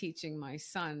should be teaching my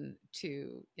son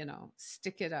to,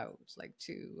 stick it out, like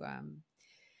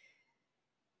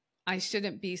I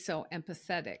shouldn't be so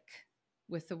empathetic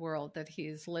with the world that he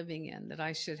is living in, that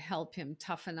I should help him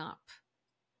toughen up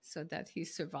so that he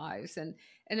survives. And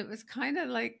it was kind of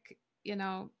like,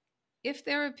 if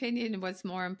their opinion was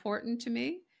more important to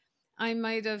me, I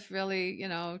might have really,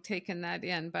 taken that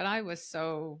in, but I was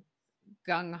so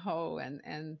gung ho,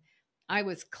 and I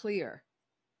was clear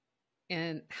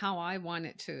in how I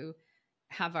wanted to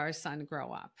have our son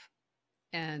grow up.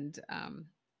 And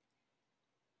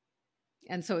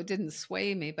and so it didn't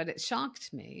sway me, but it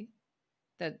shocked me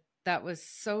that that was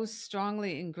so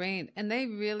strongly ingrained. And they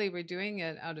really were doing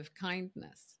it out of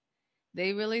kindness.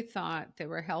 They really thought they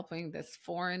were helping this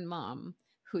foreign mom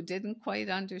who didn't quite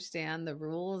understand the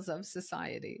rules of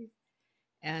society.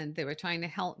 And they were trying to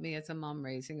help me as a mom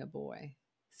raising a boy.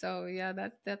 So yeah,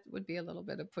 that would be a little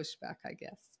bit of pushback, I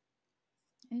guess.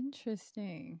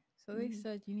 Interesting. So they Mm.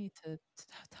 said you need to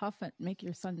make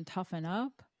your son toughen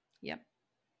up. Yep.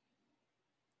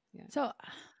 Yeah. So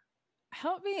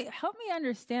help me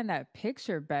understand that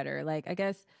picture better. Like, I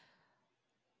guess,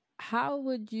 how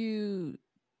would you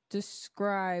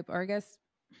describe, or I guess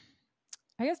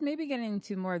maybe get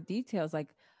into more details,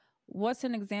 like what's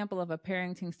an example of a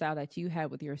parenting style that you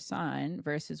had with your son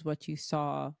versus what you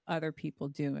saw other people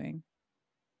doing?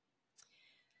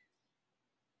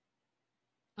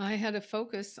 I had a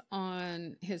focus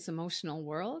on his emotional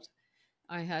world.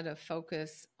 I had a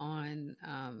focus on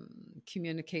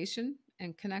communication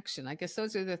and connection. I guess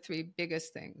those are the three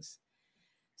biggest things.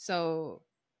 So,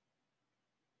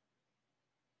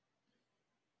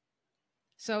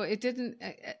 so it didn't,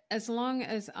 as long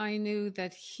as I knew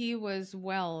that he was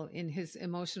well in his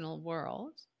emotional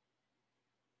world,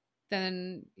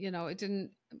 then, it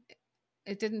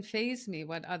didn't faze me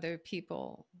what other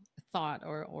people thought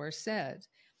or said.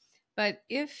 But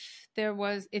if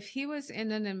he was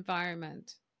in an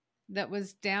environment that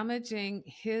was damaging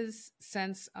his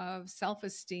sense of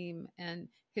self-esteem and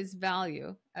his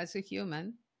value as a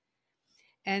human,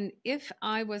 and if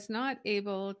I was not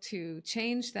able to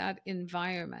change that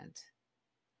environment,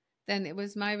 then it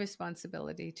was my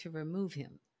responsibility to remove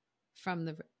him from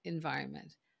the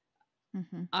environment.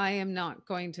 Mm-hmm. I am not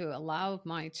going to allow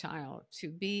my child to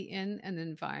be in an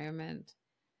environment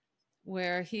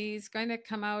where he's going to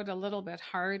come out a little bit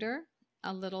harder,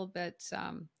 a little bit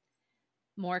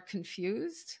more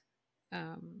confused.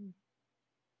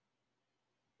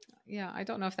 Yeah, I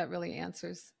don't know if that really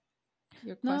answers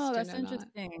your No, question that's or not.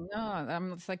 interesting.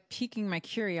 No, it's like piquing my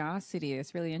curiosity.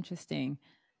 It's really interesting.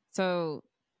 So,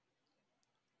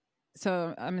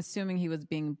 so I'm assuming he was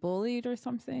being bullied or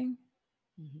something.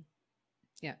 Mm-hmm.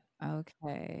 Yeah.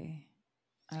 Okay.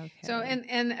 So Okay.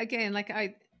 and again, like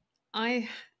I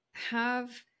have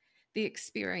the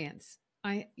experience.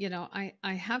 I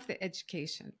have the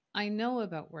education. I know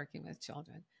about working with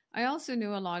children. I also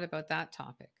knew a lot about that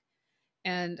topic.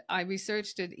 And I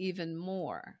researched it even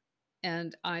more.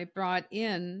 And I brought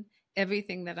in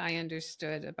everything that I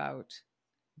understood about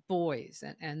boys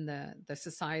and the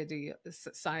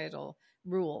societal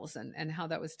rules and how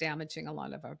that was damaging a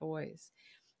lot of our boys.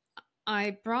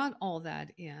 I brought all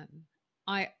that in.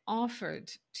 I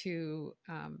offered to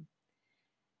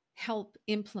help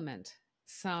implement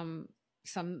some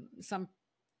some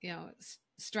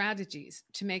strategies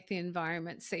to make the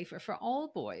environment safer for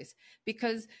all boys,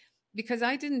 because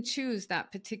I didn't choose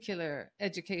that particular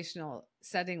educational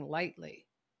setting lightly.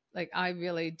 Like, I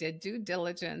really did due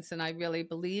diligence, and I really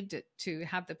believed it to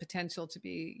have the potential to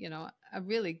be, a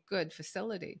really good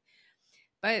facility.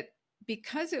 But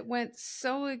because it went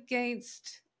so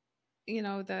against,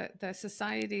 the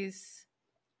society's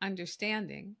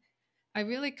understanding, I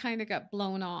really kind of got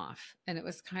blown off, and it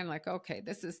was kind of like, okay,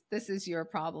 this is your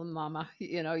problem, mama.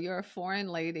 You're a foreign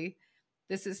lady.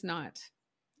 This is not,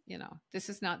 this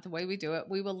is not the way we do it.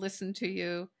 We will listen to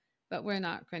you, but we're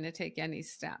not going to take any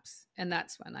steps. And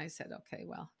that's when I said, okay,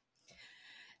 well,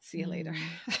 see you later.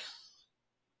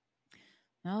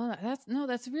 That's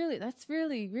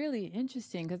really, really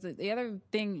interesting, because the other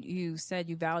thing you said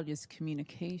you valued is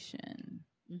communication.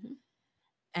 Mm-hmm.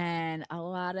 And a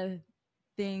lot of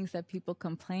things that people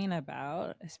complain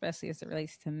about, especially as it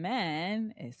relates to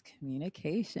men, is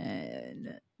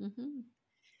communication. Mm-hmm.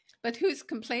 But who's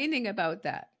complaining about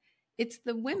that? It's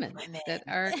the women that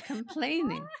are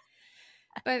complaining.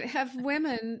 But have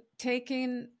women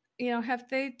taken, have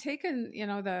they taken,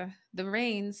 the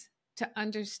reins to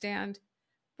understand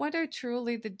what are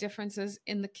truly the differences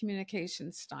in the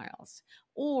communication styles?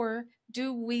 Or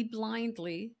do we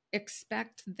blindly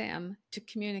expect them to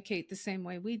communicate the same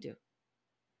way we do?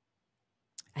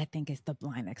 I think it's the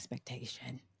blind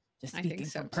expectation. Just I think speaking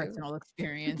so from too. personal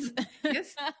experience.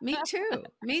 Yes, me too.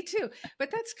 Me too.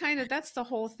 But that's the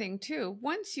whole thing too.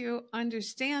 Once you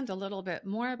understand a little bit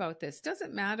more about this,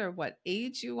 doesn't matter what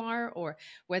age you are or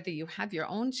whether you have your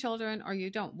own children or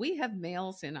you don't. We have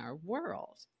males in our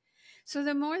world. So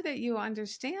the more that you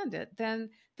understand it, then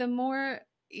the more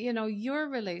your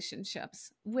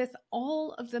relationships with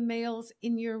all of the males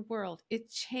in your world, it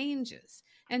changes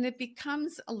and it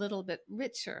becomes a little bit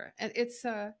richer. And it's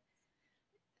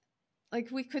like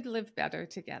we could live better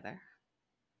together.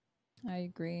 I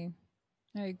agree.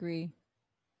 I agree.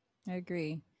 I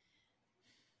agree.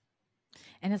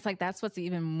 And it's like that's what's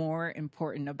even more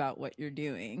important about what you're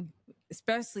doing,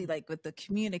 especially like with the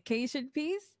communication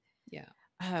piece. Yeah.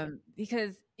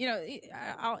 Because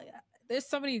there's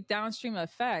so many downstream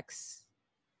effects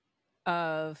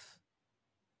of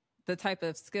the type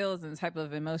of skills and the type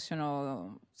of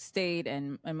emotional state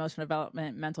and emotional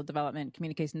development, mental development,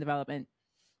 communication development.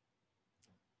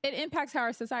 It impacts how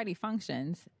our society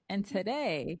functions. And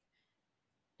today,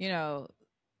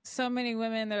 so many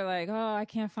women, they're like, oh, I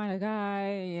can't find a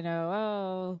guy,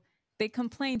 they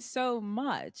complain so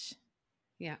much.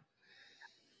 Yeah.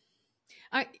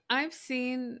 I've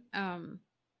seen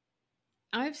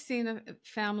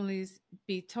families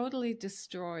be totally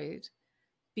destroyed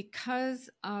because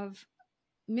of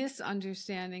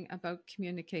misunderstanding about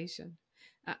communication.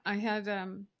 I had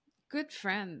good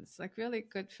friends, like really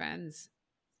good friends,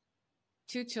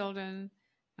 2 children,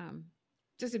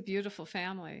 just a beautiful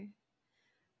family.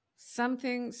 Some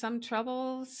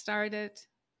trouble started.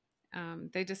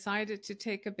 They decided to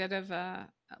take a bit of a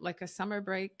summer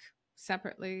break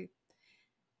separately.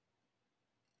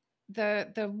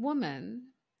 The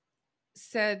woman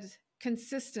said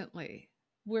consistently,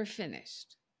 "We're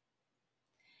finished."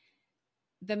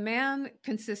 The man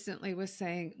consistently was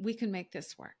saying, "We can make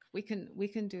this work. We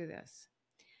can do this."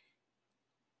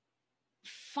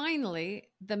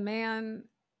 Finally, the man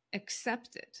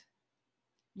accepted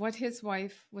what his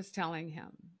wife was telling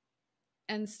him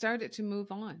and started to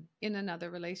move on in another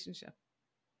relationship.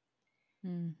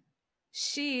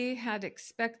 She had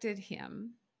expected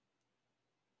him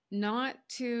not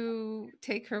to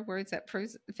take her words at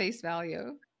face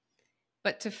value,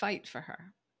 but to fight for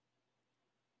her.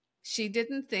 She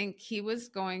didn't think he was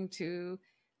going to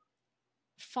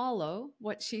follow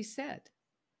what she said.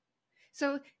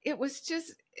 So it was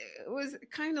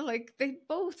kind of like they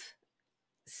both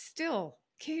still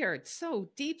cared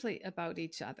so deeply about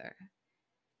each other.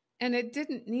 And it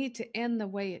didn't need to end the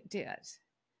way it did.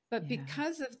 But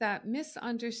because of that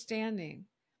misunderstanding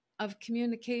of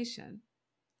communication,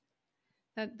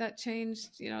 that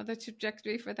changed, the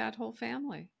trajectory for that whole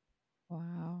family.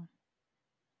 Wow.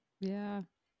 Yeah,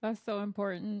 that's so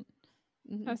important.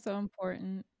 Mm-hmm. That's so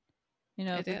important.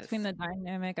 Between the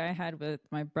dynamic I had with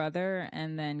my brother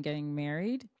and then getting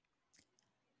married,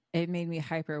 it made me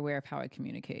hyper aware of how I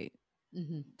communicate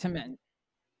to men.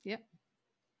 Yep.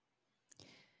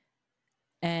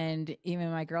 And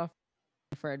even my girlfriend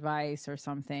for advice or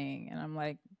something, and I'm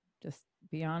like, just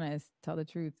be honest, tell the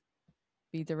truth,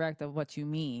 be direct of what you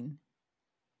mean.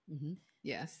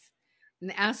 Yes.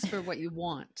 And ask for what you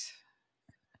want.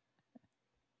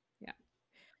 Yeah.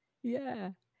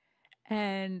 Yeah.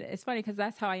 And it's funny because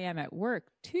that's how I am at work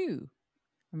too.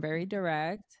 I'm very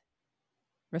direct,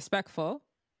 respectful,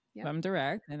 but I'm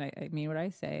direct and I mean what I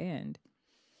say. And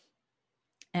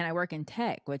I work in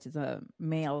tech, which is a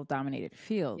male dominated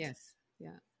field. Yes.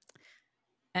 Yeah.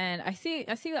 And I see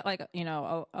that like,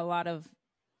 a lot of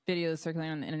videos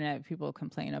circulating on the internet, people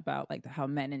complain about like how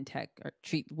men in tech or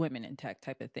treat women in tech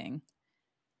type of thing.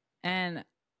 And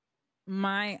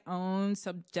my own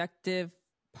subjective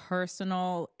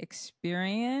personal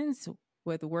experience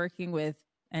with working with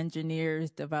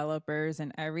engineers, developers,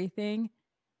 and everything,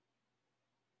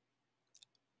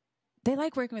 they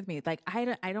like working with me. Like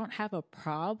I don't have a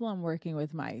problem working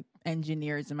with my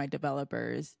engineers and my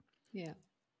developers. Yeah.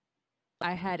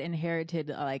 I had inherited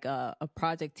like a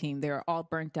project team. They were all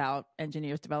burnt out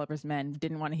engineers, developers, men,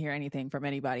 didn't want to hear anything from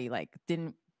anybody, like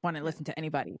didn't want to listen to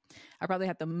anybody. I probably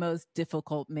had the most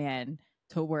difficult man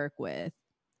to work with.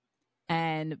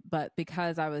 But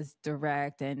because I was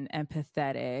direct and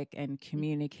empathetic and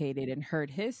communicated and heard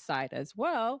his side as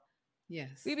well,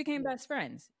 we became best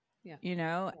friends.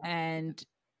 Yeah. And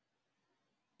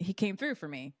he came through for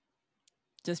me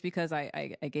just because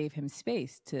I gave him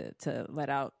space to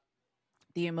let out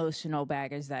the emotional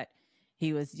baggage that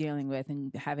he was dealing with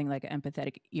and having like an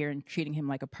empathetic ear and treating him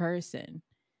like a person.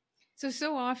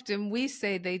 So often we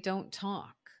say they don't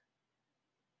talk,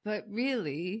 but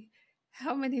really,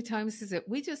 how many times is it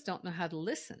we just don't know how to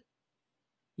listen?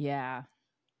 Yeah.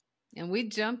 And we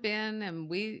jump in and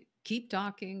we keep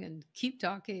talking and keep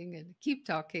talking and keep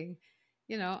talking,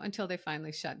 until they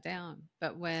finally shut down.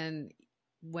 But when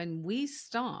we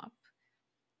stop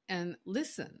and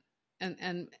listen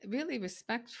and really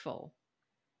respectful,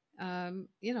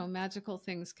 magical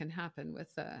things can happen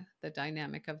with the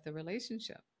dynamic of the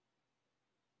relationship.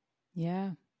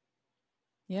 Yeah.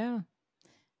 Yeah.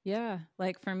 Yeah.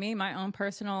 Like for me, my own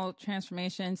personal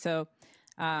transformation. So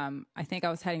I think I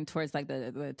was heading towards like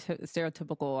the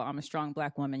stereotypical I'm a strong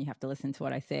black woman, you have to listen to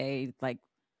what I say, like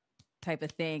type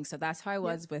of thing. So that's how I Yeah.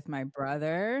 was with my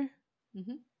brother,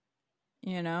 Mm-hmm.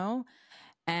 you know?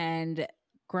 And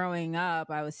growing up,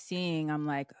 I was seeing, I'm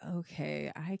like,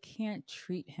 okay, I can't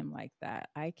treat him like that.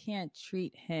 I can't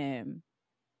treat him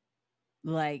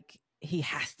like he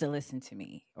has to listen to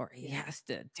me or he Yeah. has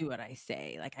to do what I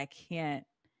say. Like I can't.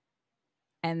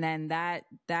 And then that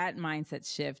mindset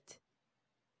shift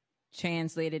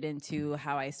translated into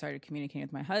how I started communicating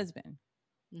with my husband,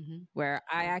 Mm-hmm. where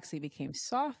I actually became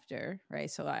softer,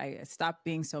 right? So I stopped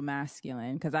being so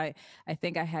masculine because I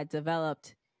think I had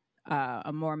developed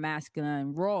a more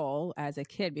masculine role as a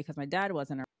kid because my dad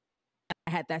wasn't around.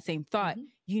 I had that same thought, Mm-hmm.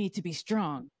 you need to be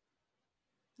strong.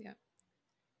 Yeah.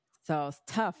 So I was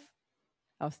tough.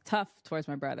 I was tough towards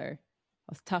my brother.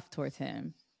 I was tough towards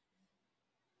him.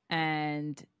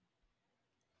 And,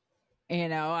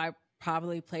 I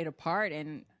probably played a part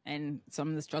in some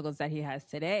of the struggles that he has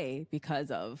today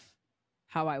because of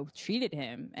how I treated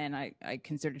him. And I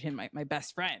considered him my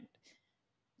best friend,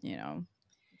 you know?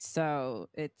 So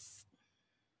it's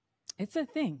a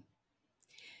thing.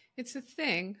 It's a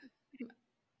thing.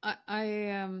 I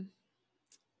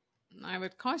I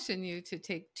would caution you to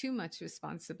take too much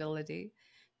responsibility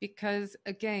because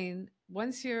again,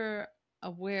 once you're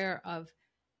aware of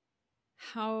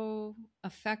how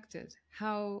affected,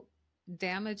 how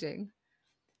damaging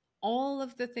all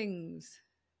of the things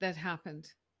that happened,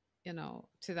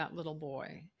 to that little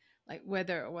boy, like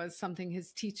whether it was something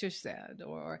his teacher said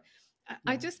or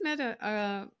I Yeah. just met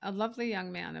a lovely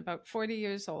young man about 40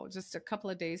 years old just a couple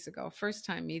of days ago, first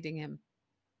time meeting him.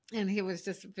 And he was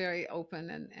just very open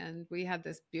and we had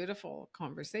this beautiful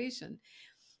conversation.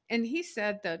 And he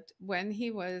said that when he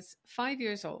was 5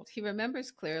 years old, he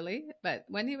remembers clearly, but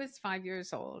when he was 5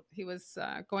 years old, he was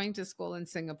going to school in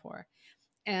Singapore.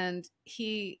 And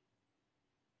he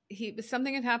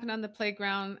something had happened on the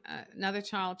playground. Another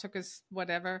child took his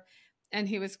whatever, and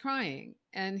he was crying.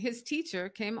 And his teacher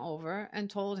came over and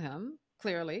told him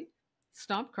clearly,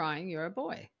 "Stop crying. You're a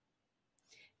boy."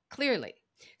 Clearly.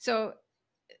 So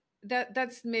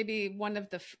that's maybe one of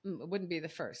the wouldn't be the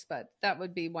first, but that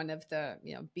would be one of the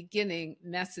beginning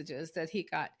messages that he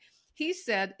got. He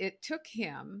said it took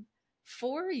him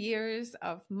 4 years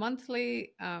of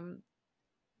monthly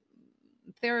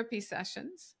therapy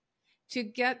sessions to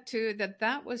get to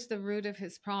that was the root of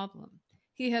his problem.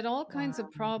 He had all kinds Wow.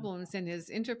 of problems in his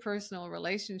interpersonal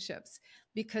relationships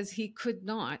because he could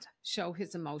not show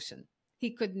his emotion.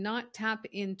 He could not tap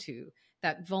into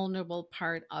that vulnerable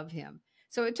part of him.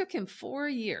 So it took him 4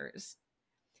 years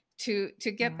to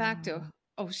get back to, Wow.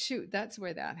 oh shoot, that's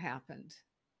where that happened.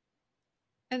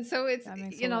 And so it's That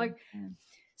makes a lot of like, sense.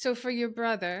 so for your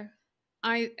brother,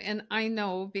 I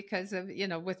know because of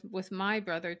with my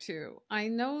brother too, I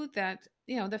know that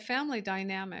the family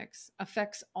dynamics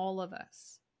affects all of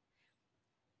us,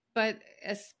 but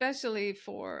especially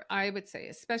for, I would say,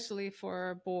 especially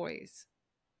for boys,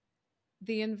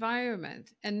 the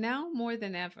environment, and now more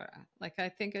than ever, like I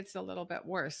think it's a little bit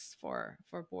worse for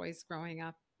boys growing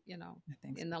up, I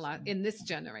think in so the too. in this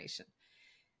generation.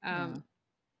 Yeah. um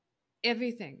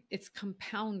Everything, it's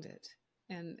compounded,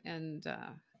 and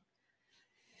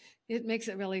it makes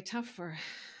it really tough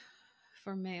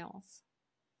for males.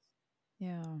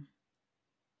 Yeah.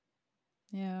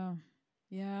 Yeah.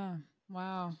 Yeah.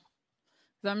 Wow.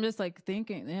 'Cause I'm just like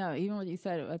thinking, yeah, even what you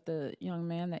said about the young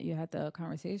man that you had the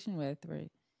conversation with,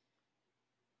 right?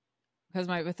 Because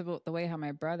with the way how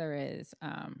my brother is,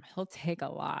 he'll take a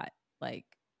lot, like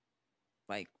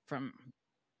from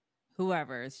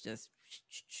whoever is just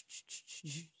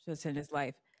in his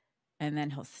life, and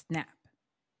then he'll snap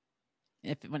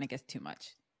if when it gets too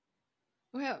much.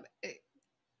 Well,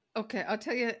 okay, I'll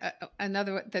tell you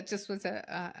another one that just was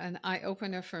an eye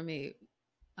opener for me.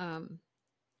 Um,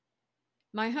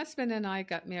 my husband and I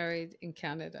got married in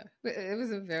Canada. It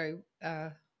was a very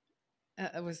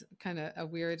it was kind of a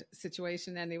weird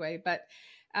situation anyway, but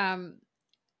um,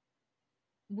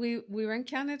 we were in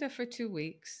Canada for 2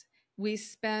 weeks. We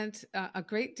spent a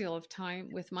great deal of time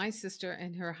with my sister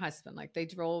and her husband. Like they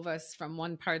drove us from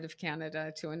one part of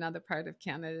Canada to another part of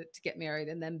Canada to get married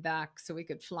and then back so we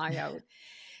could fly out.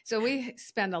 So we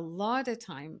spent a lot of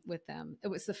time with them. It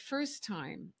was the first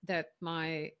time that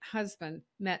my husband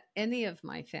met any of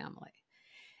my family.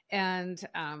 And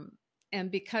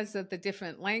because of the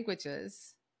different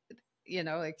languages,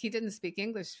 like he didn't speak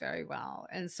English very well.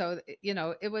 And so,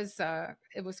 it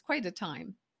was quite a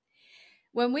time.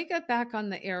 When we got back on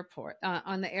the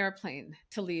airplane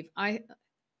to leave,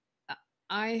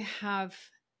 I have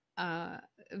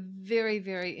very,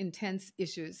 very intense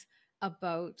issues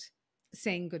about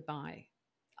saying goodbye.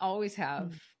 Always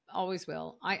have, Mm. always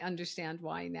will. I understand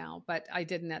why now, but I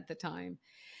didn't at the time.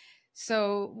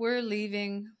 So we're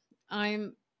leaving.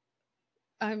 I'm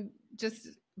just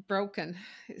broken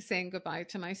saying goodbye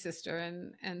to my sister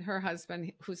and her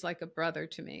husband, who's like a brother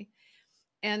to me.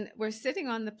 And we're sitting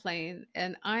on the plane,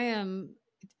 and I am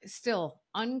still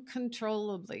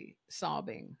uncontrollably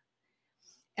sobbing.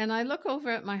 And I look over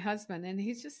at my husband, and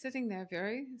he's just sitting there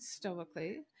very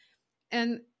stoically.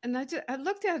 And I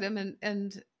looked at him,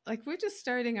 and like we're just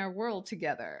starting our world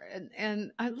together.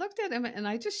 And I looked at him, and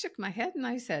I just shook my head, and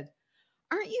I said,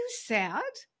 "Aren't you sad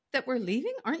that we're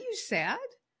leaving? Aren't you sad?"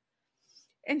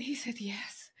 And he said,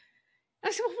 "Yes."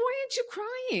 I said, "Well, why aren't you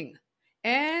crying?"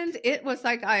 And it was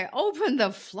like I opened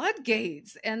the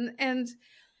floodgates, and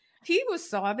he was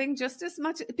sobbing just as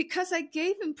much because I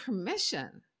gave him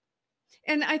permission.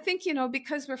 And I think,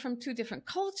 because we're from two different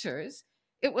cultures,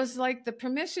 it was like the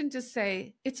permission to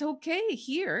say, it's okay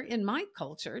here in my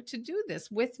culture to do this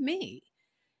with me.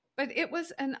 But it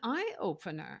was an eye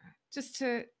opener just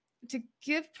to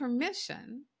give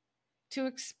permission to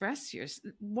express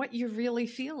what you're really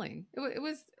feeling. It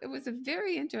was a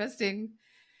very interesting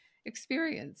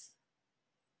experience.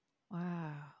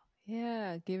 Wow.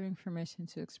 Yeah, giving permission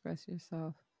to express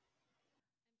yourself.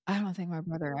 I don't think my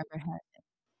brother ever had it.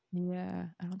 Yeah,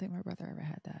 I don't think my brother ever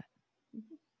had that.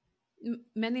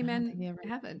 Many I don't men think he ever had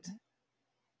haven't.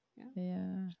 that. Yeah.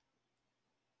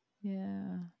 Yeah.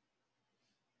 Yeah.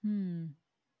 Hmm.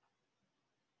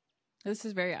 This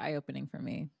is very eye-opening for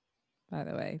me, by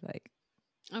the way. Like,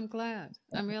 I'm glad.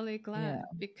 I'm really yeah. glad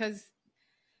because,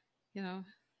 you know,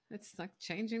 it's like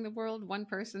changing the world one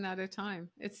person at a time.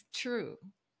 It's true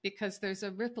because there's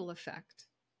a ripple effect.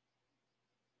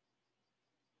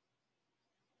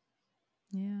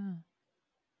 Yeah.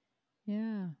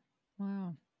 Yeah.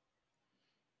 Wow.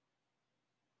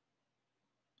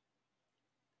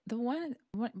 The when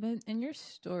in your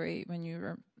story when you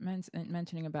were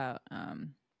mentioning about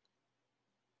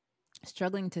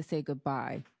struggling to say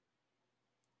goodbye.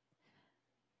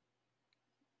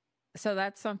 So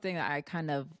that's something that I kind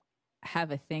of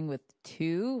have a thing with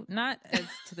too, not as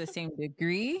to the same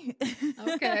degree.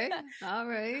 Okay. All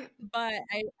right. But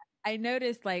I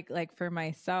noticed like for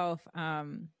myself,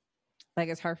 like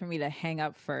it's hard for me to hang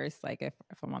up first, like if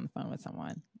I'm on the phone with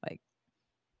someone, like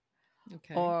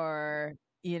Okay. or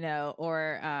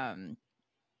or I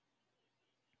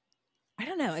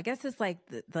don't know. I guess it's like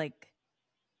like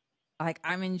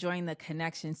I'm enjoying the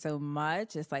connection so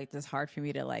much. It's like just hard for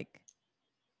me to like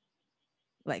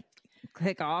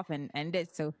click off and end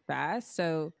it so fast.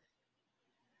 So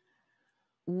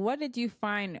what did you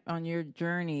find on your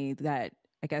journey that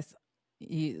I guess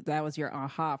that was your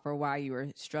aha for why you were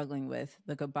struggling with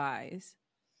the goodbyes?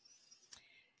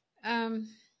 Um,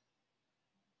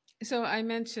 so I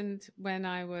mentioned when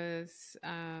I was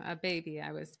a baby,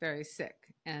 I was very sick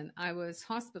and I was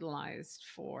hospitalized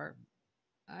for,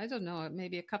 I don't know,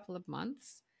 maybe a couple of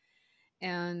months.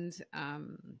 And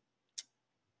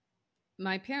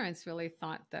my parents really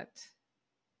thought that,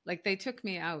 like, they took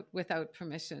me out without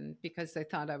permission because they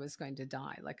thought I was going to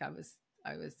die. Like I was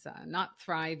not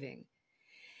thriving.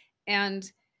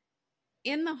 And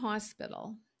in the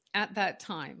hospital at that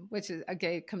time, which is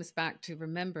again comes back to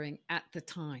remembering at the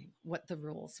time what the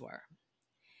rules were.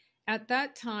 At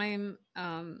that time,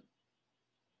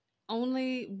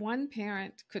 only one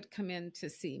parent could come in to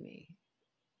see me.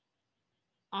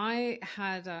 I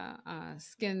had a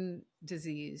skin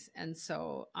disease, and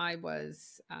so I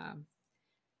was.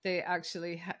 They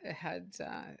actually had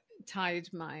tied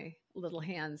my little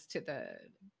hands to the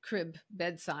crib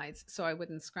bedsides so I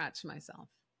wouldn't scratch myself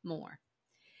more,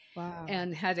 Wow.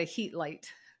 and had a heat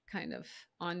light kind of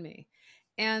on me.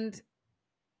 And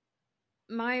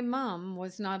my mom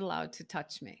was not allowed to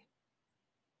touch me.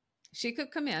 She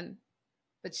could come in,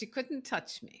 but she couldn't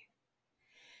touch me.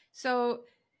 So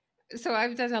so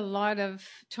I've done a lot of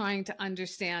trying to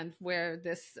understand where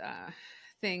this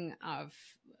thing of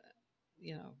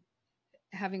you know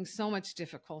having so much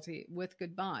difficulty with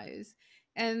goodbyes,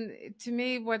 and to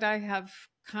me what I have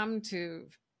come to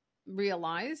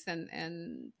realize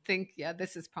and think, yeah,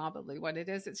 this is probably what it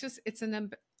is. It's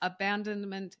an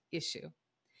abandonment issue,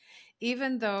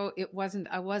 even though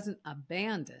I wasn't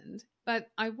abandoned, but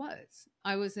I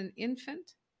was an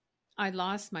infant. I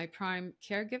lost my prime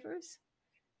caregivers.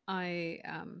 I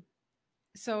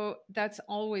So that's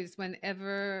always,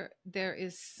 whenever there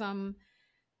is some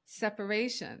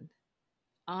separation,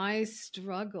 I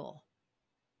struggle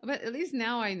But at least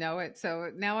now I know it. So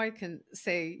now I can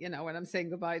say, when I'm saying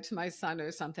goodbye to my son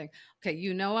or something, okay,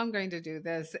 I'm going to do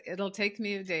this. It'll take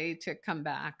me a day to come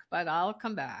back, but I'll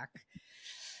come back.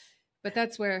 But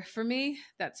that's where, for me,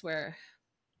 that's where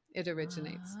it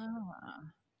originates.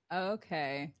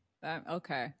 Okay.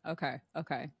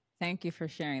 Okay. Thank you for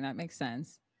sharing. That makes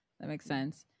sense. That makes Yeah.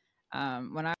 sense.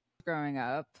 When I was growing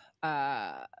up,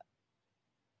 uh,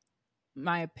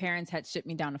 my parents had shipped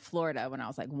me down to Florida when I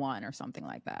was like 1 or something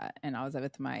like that, and I was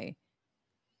with my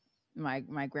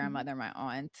Mhm. grandmother, my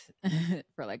aunt,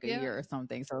 for like a Yeah. year or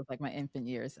something. So it was like my infant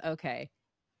years. Okay.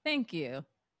 Thank you.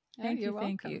 Oh, you're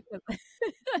Thank you. welcome.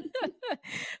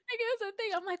 Like it was a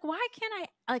thing. I'm like, why can't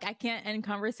I can't end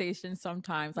conversations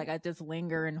sometimes. Like I just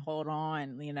linger and hold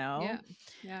on, you know?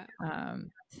 Yeah. Yeah.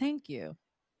 Thank you.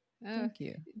 Uh, Thank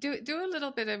you. do a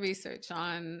little bit of research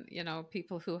on,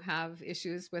 people who have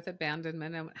issues with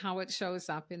abandonment and how it shows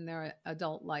up in their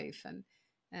adult life,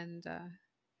 and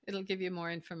it'll give you more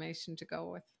information to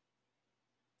go with.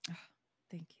 Oh,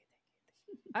 thank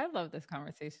you. I love this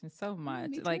conversation so Yeah, much.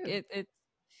 me Like too.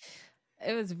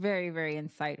 it was very, very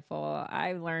insightful.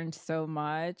 I learned so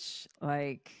much.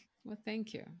 Like Well,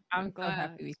 thank you. I'm I'm so glad.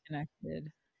 happy we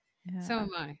connected. So Yeah. am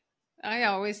I. I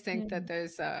always think Yeah. that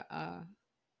there's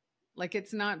like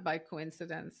it's not by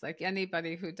coincidence. Like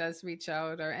anybody who does reach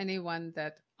out or anyone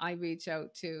that I reach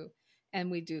out to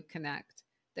and we do connect,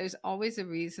 there's always a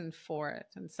reason for it.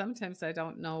 And sometimes I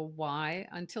don't know why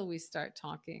until we start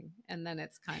talking. And then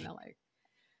it's kind of like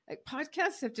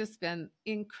podcasts have just been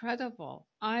incredible.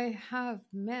 I have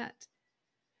met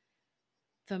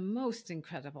the most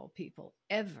incredible people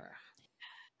ever.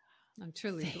 I'm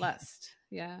truly Same. blessed.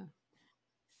 Yeah.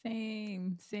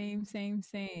 Same.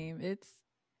 It's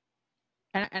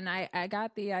and I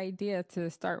got the idea to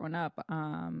start one up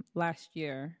last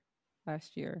year.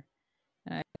 Last year.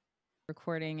 And I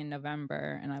recording in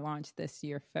November and I launched this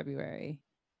year February.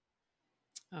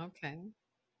 Okay.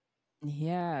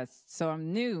 Yes. So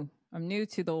I'm new. I'm new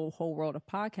to the whole world of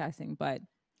podcasting, but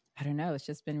I don't know, it's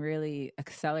just been really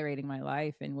accelerating my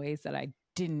life in ways that I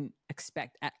didn't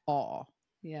expect at all.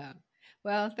 Yeah.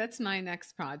 Well, that's my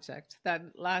next project. That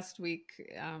last week,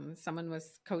 someone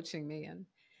was coaching me, and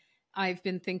I've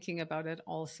been thinking about it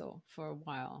also for a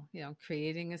while,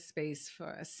 creating a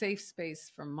safe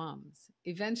space for moms.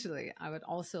 Eventually, I would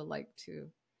also like to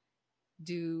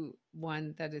do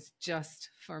one that is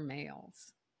just for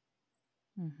males,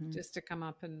 Hmm. just to come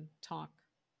up and talk.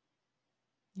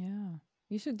 Yeah.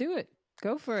 You should do it.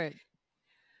 Go for it.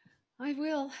 I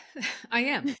will. I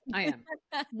am. I am.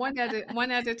 One at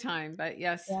a time, but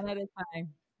yes, One at a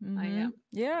time. I Hmm. am.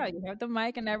 Yeah, you have the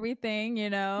mic and everything, you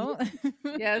know.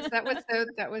 Yes, that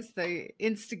was the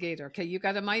instigator. Okay, you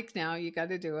got a mic now. You got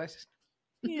to do it.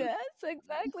 Yes,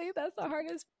 exactly. That's the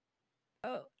hardest.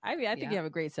 Oh, I mean, I think Yeah. you have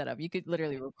a great setup. You could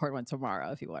literally record one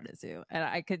tomorrow if you wanted to, and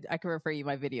I could refer you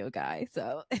my video guy.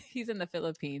 So he's in the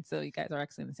Philippines, so you guys are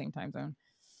actually in the same time zone.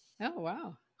 Oh,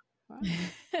 wow. Wow.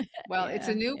 Well, it's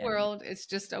a Yeah, new yeah, world. It's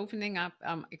just opening up.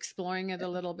 I'm exploring it a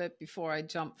little bit before I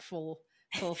jump full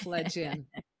fledged in.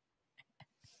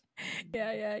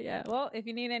 yeah. Well, if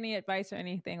you need any advice or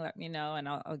anything, let me know, and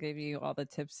I'll give you all the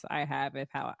tips I have of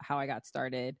how I got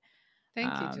started.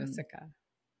 Thank you, Um, Jessica.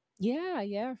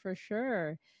 yeah, for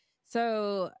sure.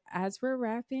 So as we're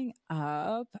wrapping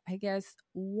up, I guess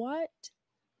what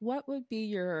would be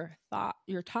your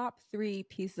top 3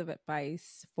 pieces of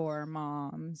advice for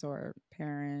moms or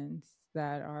parents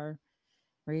that are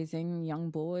raising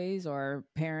young boys or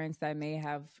parents that may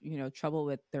have, trouble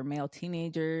with their male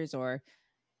teenagers or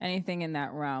anything in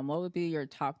that realm? What would be your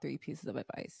top 3 pieces of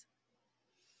advice?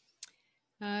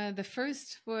 The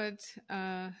first would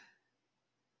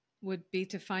be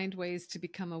to find ways to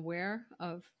become aware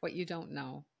of what you don't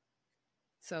know.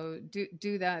 So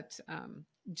do that.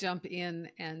 Jump in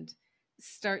and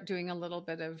start doing a little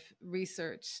bit of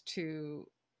research to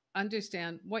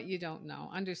understand what you don't know,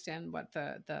 understand what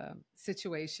the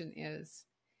situation is.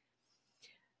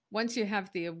 Once you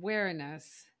have the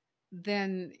awareness,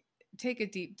 then take a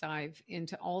deep dive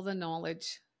into all the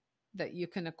knowledge that you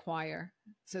can acquire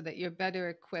so that you're better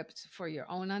equipped for your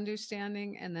own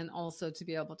understanding and then also to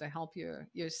be able to help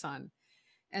your son.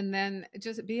 And then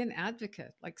just be an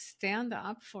advocate, like stand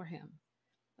up for him.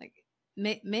 Like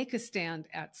make a stand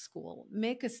at school,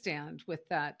 make a stand with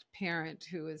that parent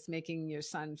who is making your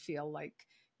son feel like,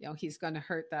 he's going to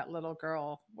hurt that little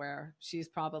girl where she's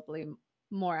probably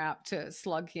more apt to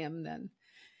slug him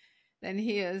than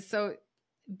he is. So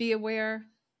be aware,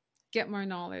 get more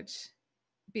knowledge,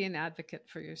 be an advocate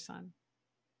for your son.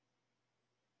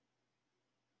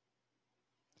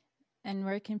 And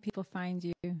where can people find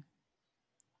you?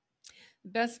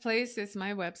 Best place is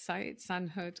my website,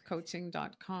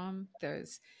 sunhoodcoaching.com.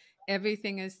 There's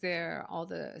everything is there. All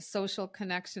the social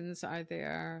connections are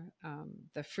there.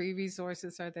 The free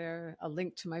resources are there. A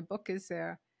link to my book is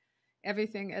there.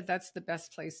 Everything, that's the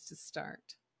best place to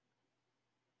start.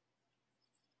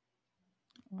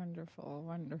 Wonderful,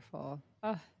 wonderful.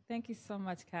 Oh, thank you so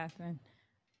much, Kathryne.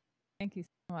 Thank you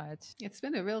so much. It's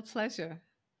been a real pleasure.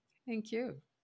 Thank you.